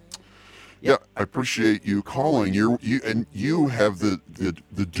 Yeah, I appreciate you calling. You have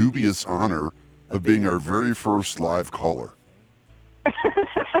the dubious honor of being our very first live caller.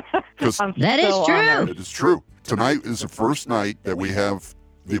 That is true. It is true. Tonight is the first night that we have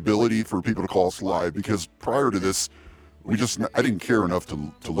the ability for people to call us live, because prior to this, I didn't care enough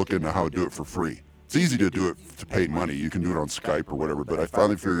to look into how to do it for free. It's easy to do it to pay money. You can do it on Skype or whatever, but I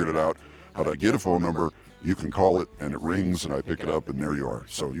finally figured it out, how to get a phone number. You can call it, and it rings, and I pick it up, and there you are.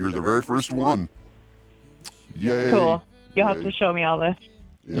 So you're the very first one. Yay. Cool. You'll have to show me all this.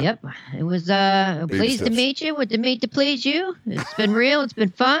 Yeah. Yep. It was pleased to steps. meet you with the meet to please you. It's been real. It's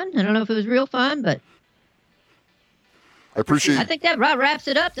been fun. I don't know if it was real fun, but I appreciate I think that wraps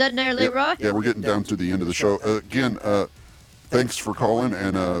it up, doesn't there, Leroy? Yeah, we're getting down to the end of the show. Again, thanks for calling,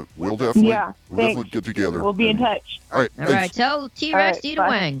 and we'll definitely get together. We'll be in touch. All right. All thanks. right. Tell T-Rex to eat a bye.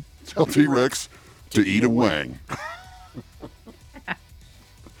 wang. Tell T-Rex to eat a wang.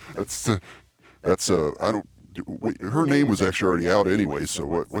 I don't. Wait, her name was actually already out anyway. So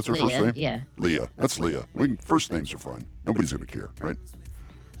what's her first Leah, name? yeah. Leah. That's Leah. First names are fine. Nobody's gonna care, right?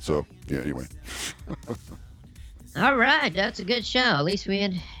 So yeah. Anyway. All right. That's a good show. At least we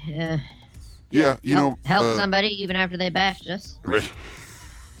had Yeah. helped somebody even after they bashed us. Right.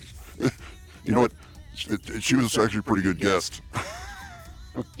 You know what? She was actually a pretty good guest.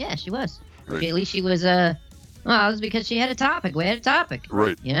 Yeah, she was. Right. At least she was. Well, it was because she had a topic. We had a topic.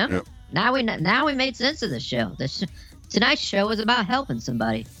 Right. You know. Yep. Now we made sense of this show. Tonight's show was about helping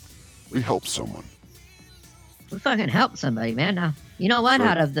somebody. We helped someone. We fucking helped somebody, man. Now, you know what? Sure.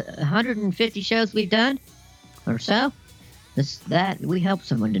 Out of the 150 shows we've done, or so, we helped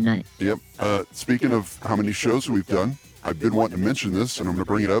someone tonight. Yep. Speaking of how many shows we've done, I've been wanting to mention this, and I'm going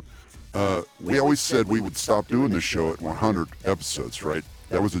to bring it up. We always said we would stop doing this show at 100 episodes, right?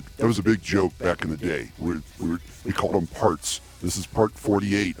 That was a big joke back in the day. We called them parts. This is part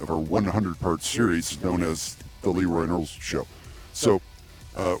 48 of our 100-part series known as the Leroy and Earl Show. So,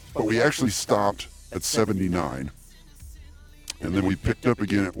 but we actually stopped at 79, and then we picked up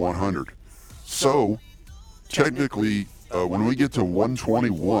again at 100. So, technically, when we get to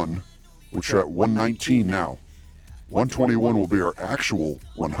 121, which are at 119 now, 121 will be our actual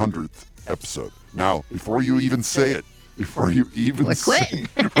 100th episode. Now, before you even say it, We're quitting.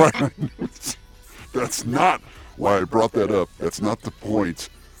 Right, that's not why I brought that up. That's not the point.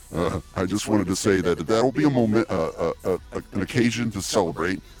 I just wanted to say that that'll be a moment, an occasion to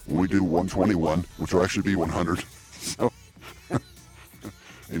celebrate when we do 121, which will actually be 100. So,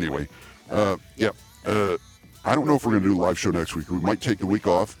 anyway, I don't know if we're going to do a live show next week. We might take the week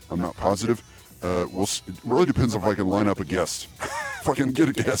off. I'm not positive. It really depends if I can line up a guest. If I can get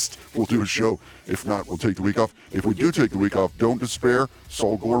a guest, we'll do a show. If not, we'll take the week off. If we do take the week off, don't despair.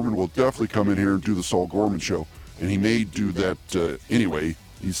 Saul Gorman will definitely come in here and do the Saul Gorman show. And he may do that anyway.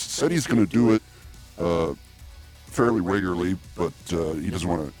 He said he's going to do it fairly regularly, but he doesn't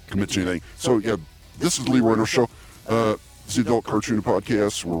want to commit to anything. So, yeah, this is Leroy and Earl Show. It's the Adult Cartoon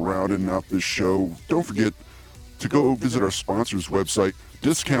Podcast. We're rounding out this show. Don't forget to go visit our sponsor's website,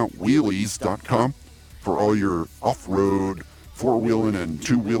 discountwheelies.com, for all your off-road, four-wheeling and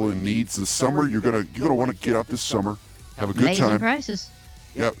two-wheeling needs this summer. You're gonna want to get out this summer, have a good Amazing time. prices.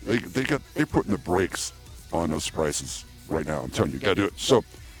 Yeah, they're putting the brakes on those prices right now. I'm telling you, gotta do it. So,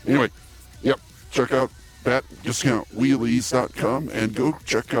 anyway, yep, check out that discountwheelies.com and go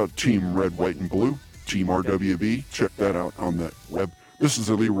check out Team Red, White, and Blue, Team RWB. Check that out on the web. This is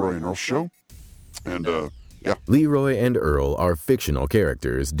the Leroy and Earl Show, and yeah. Leroy and Earl are fictional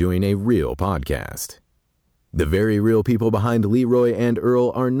characters doing a real podcast. The very real people behind Leroy and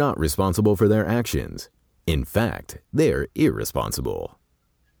Earl are not responsible for their actions. In fact, they're irresponsible.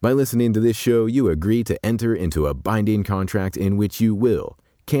 By listening to this show, you agree to enter into a binding contract in which you will,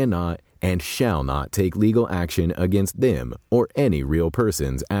 cannot, and shall not take legal action against them or any real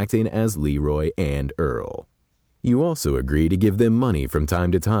persons acting as Leroy and Earl. You also agree to give them money from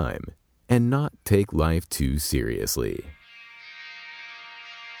time to time and not take life too seriously.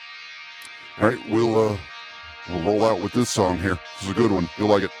 All right, we'll roll out with this song here. This is a good one. You'll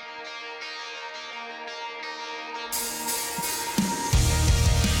like it.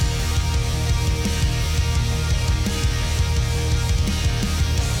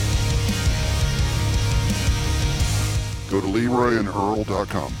 Go to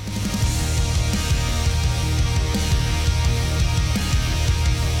LeroyandEarl.com.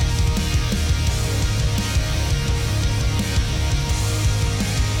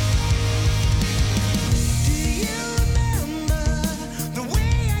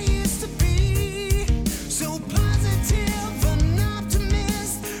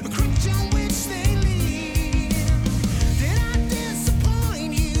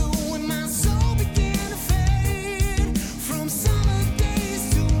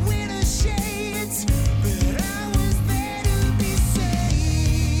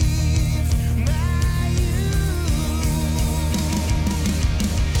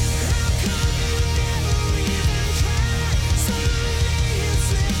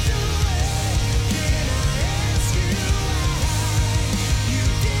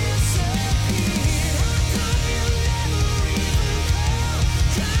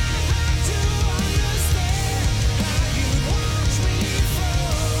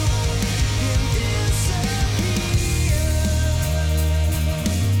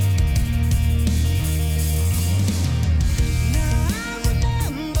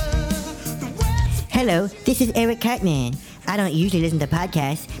 Hello, this is Eric Cartman. I don't usually listen to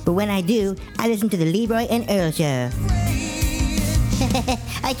podcasts, but when I do, I listen to the Leroy and Earl Show.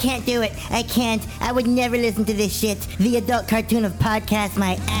 I can't do it. I can't. I would never listen to this shit. The adult cartoon of podcasts,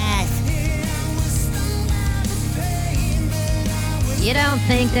 my ass. You don't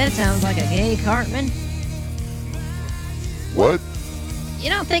think that sounds like a gay Cartman? What?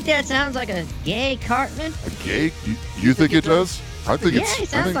 You don't think that sounds like a gay Cartman? A gay? You think it does? I think Yeah, it's... he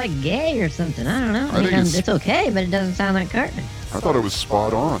sounds like gay or something. I don't know. I think it's okay, but it doesn't sound like Cartman. I thought it was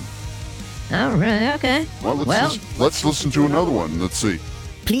spot on. Oh, really? Okay. Well, let's listen to another one. Let's see.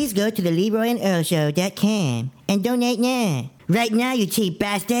 Please go to the Leroy and Earl Show.com and donate now. Right now, you cheap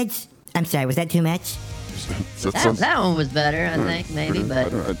bastards. I'm sorry, was that too much? That one was better, I think, maybe,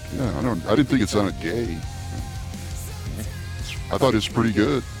 but... I didn't think it sounded gay. I thought it was pretty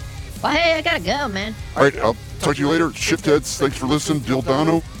good. Well, hey, I gotta go, man. All right, I'll talk to you later. Shiftheads, thanks for listening.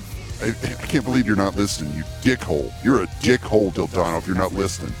 Dildano, I can't believe you're not listening, you dickhole. You're a dickhole, Dildano, if you're not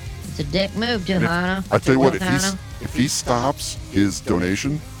listening. It's a dick move, Dildano. I tell you what, if he stops his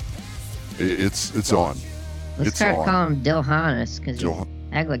donation, it's on. Let's start calling him Dilhanus, because you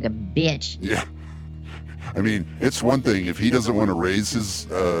act like a bitch. Yeah. I mean, it's one thing if he doesn't want to raise his,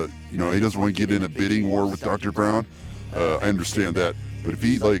 he doesn't want to get in a bidding war with Dr. Brown. I understand that. But if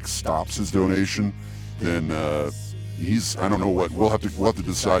he stops his donation, then I don't know what. We'll have to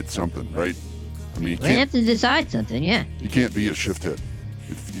decide something, right? I mean, we have to decide something, yeah. You can't be a shifthead.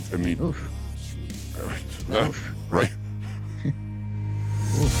 Oof. Right.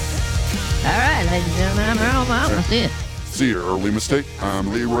 All right, ladies and gentlemen, I'm Earl. I'll see you. See you, Early Mistake.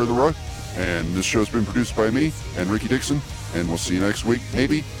 I'm Leroy the Roy, and this show's been produced by me and Ricky Dixon, and we'll see you next week,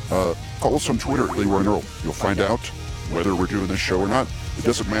 maybe. Call us on Twitter at Leroy and Earl. You'll find out whether we're doing this show or not. It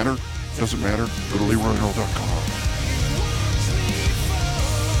doesn't matter. It doesn't matter. Go to LeroyandEarl.com.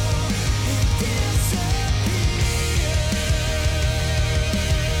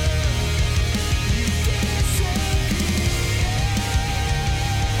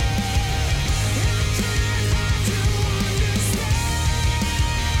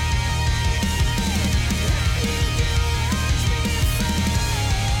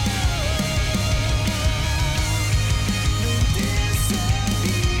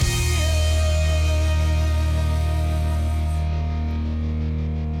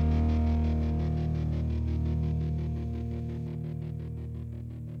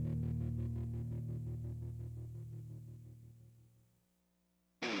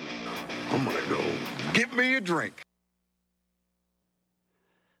 I'm gonna go get me a drink.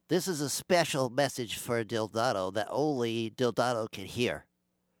 This is a special message for Dildano that only Dildano can hear.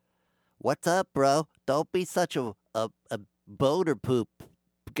 What's up, bro? Don't be such a boner poop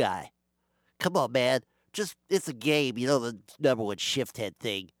guy. Come on, man. It's a game, the number one shifthead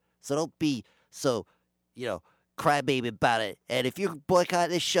thing. So don't be so, crybaby about it. And if you're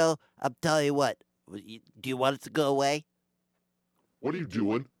boycotting this show, I'm telling you what. Do you want it to go away? What are you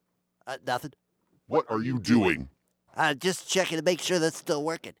doing? Nothing. What are you doing? Just checking to make sure that's still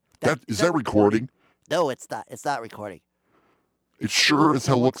working. Is that recording? No, it's not. It's not recording. It sure as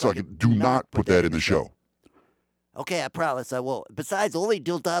hell looks like it. Do not put that in the show. Okay, I promise I won't. Besides, only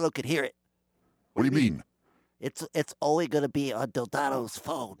Dildano can hear it. What do you mean? It's only going to be on Dildano's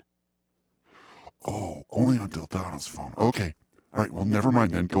phone. Oh, only on Dildano's phone. Okay. All right, well, never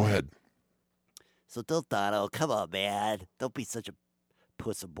mind then. Go ahead. So, Dildano, come on, man. Don't be such a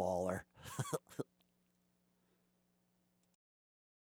puss-a-baller.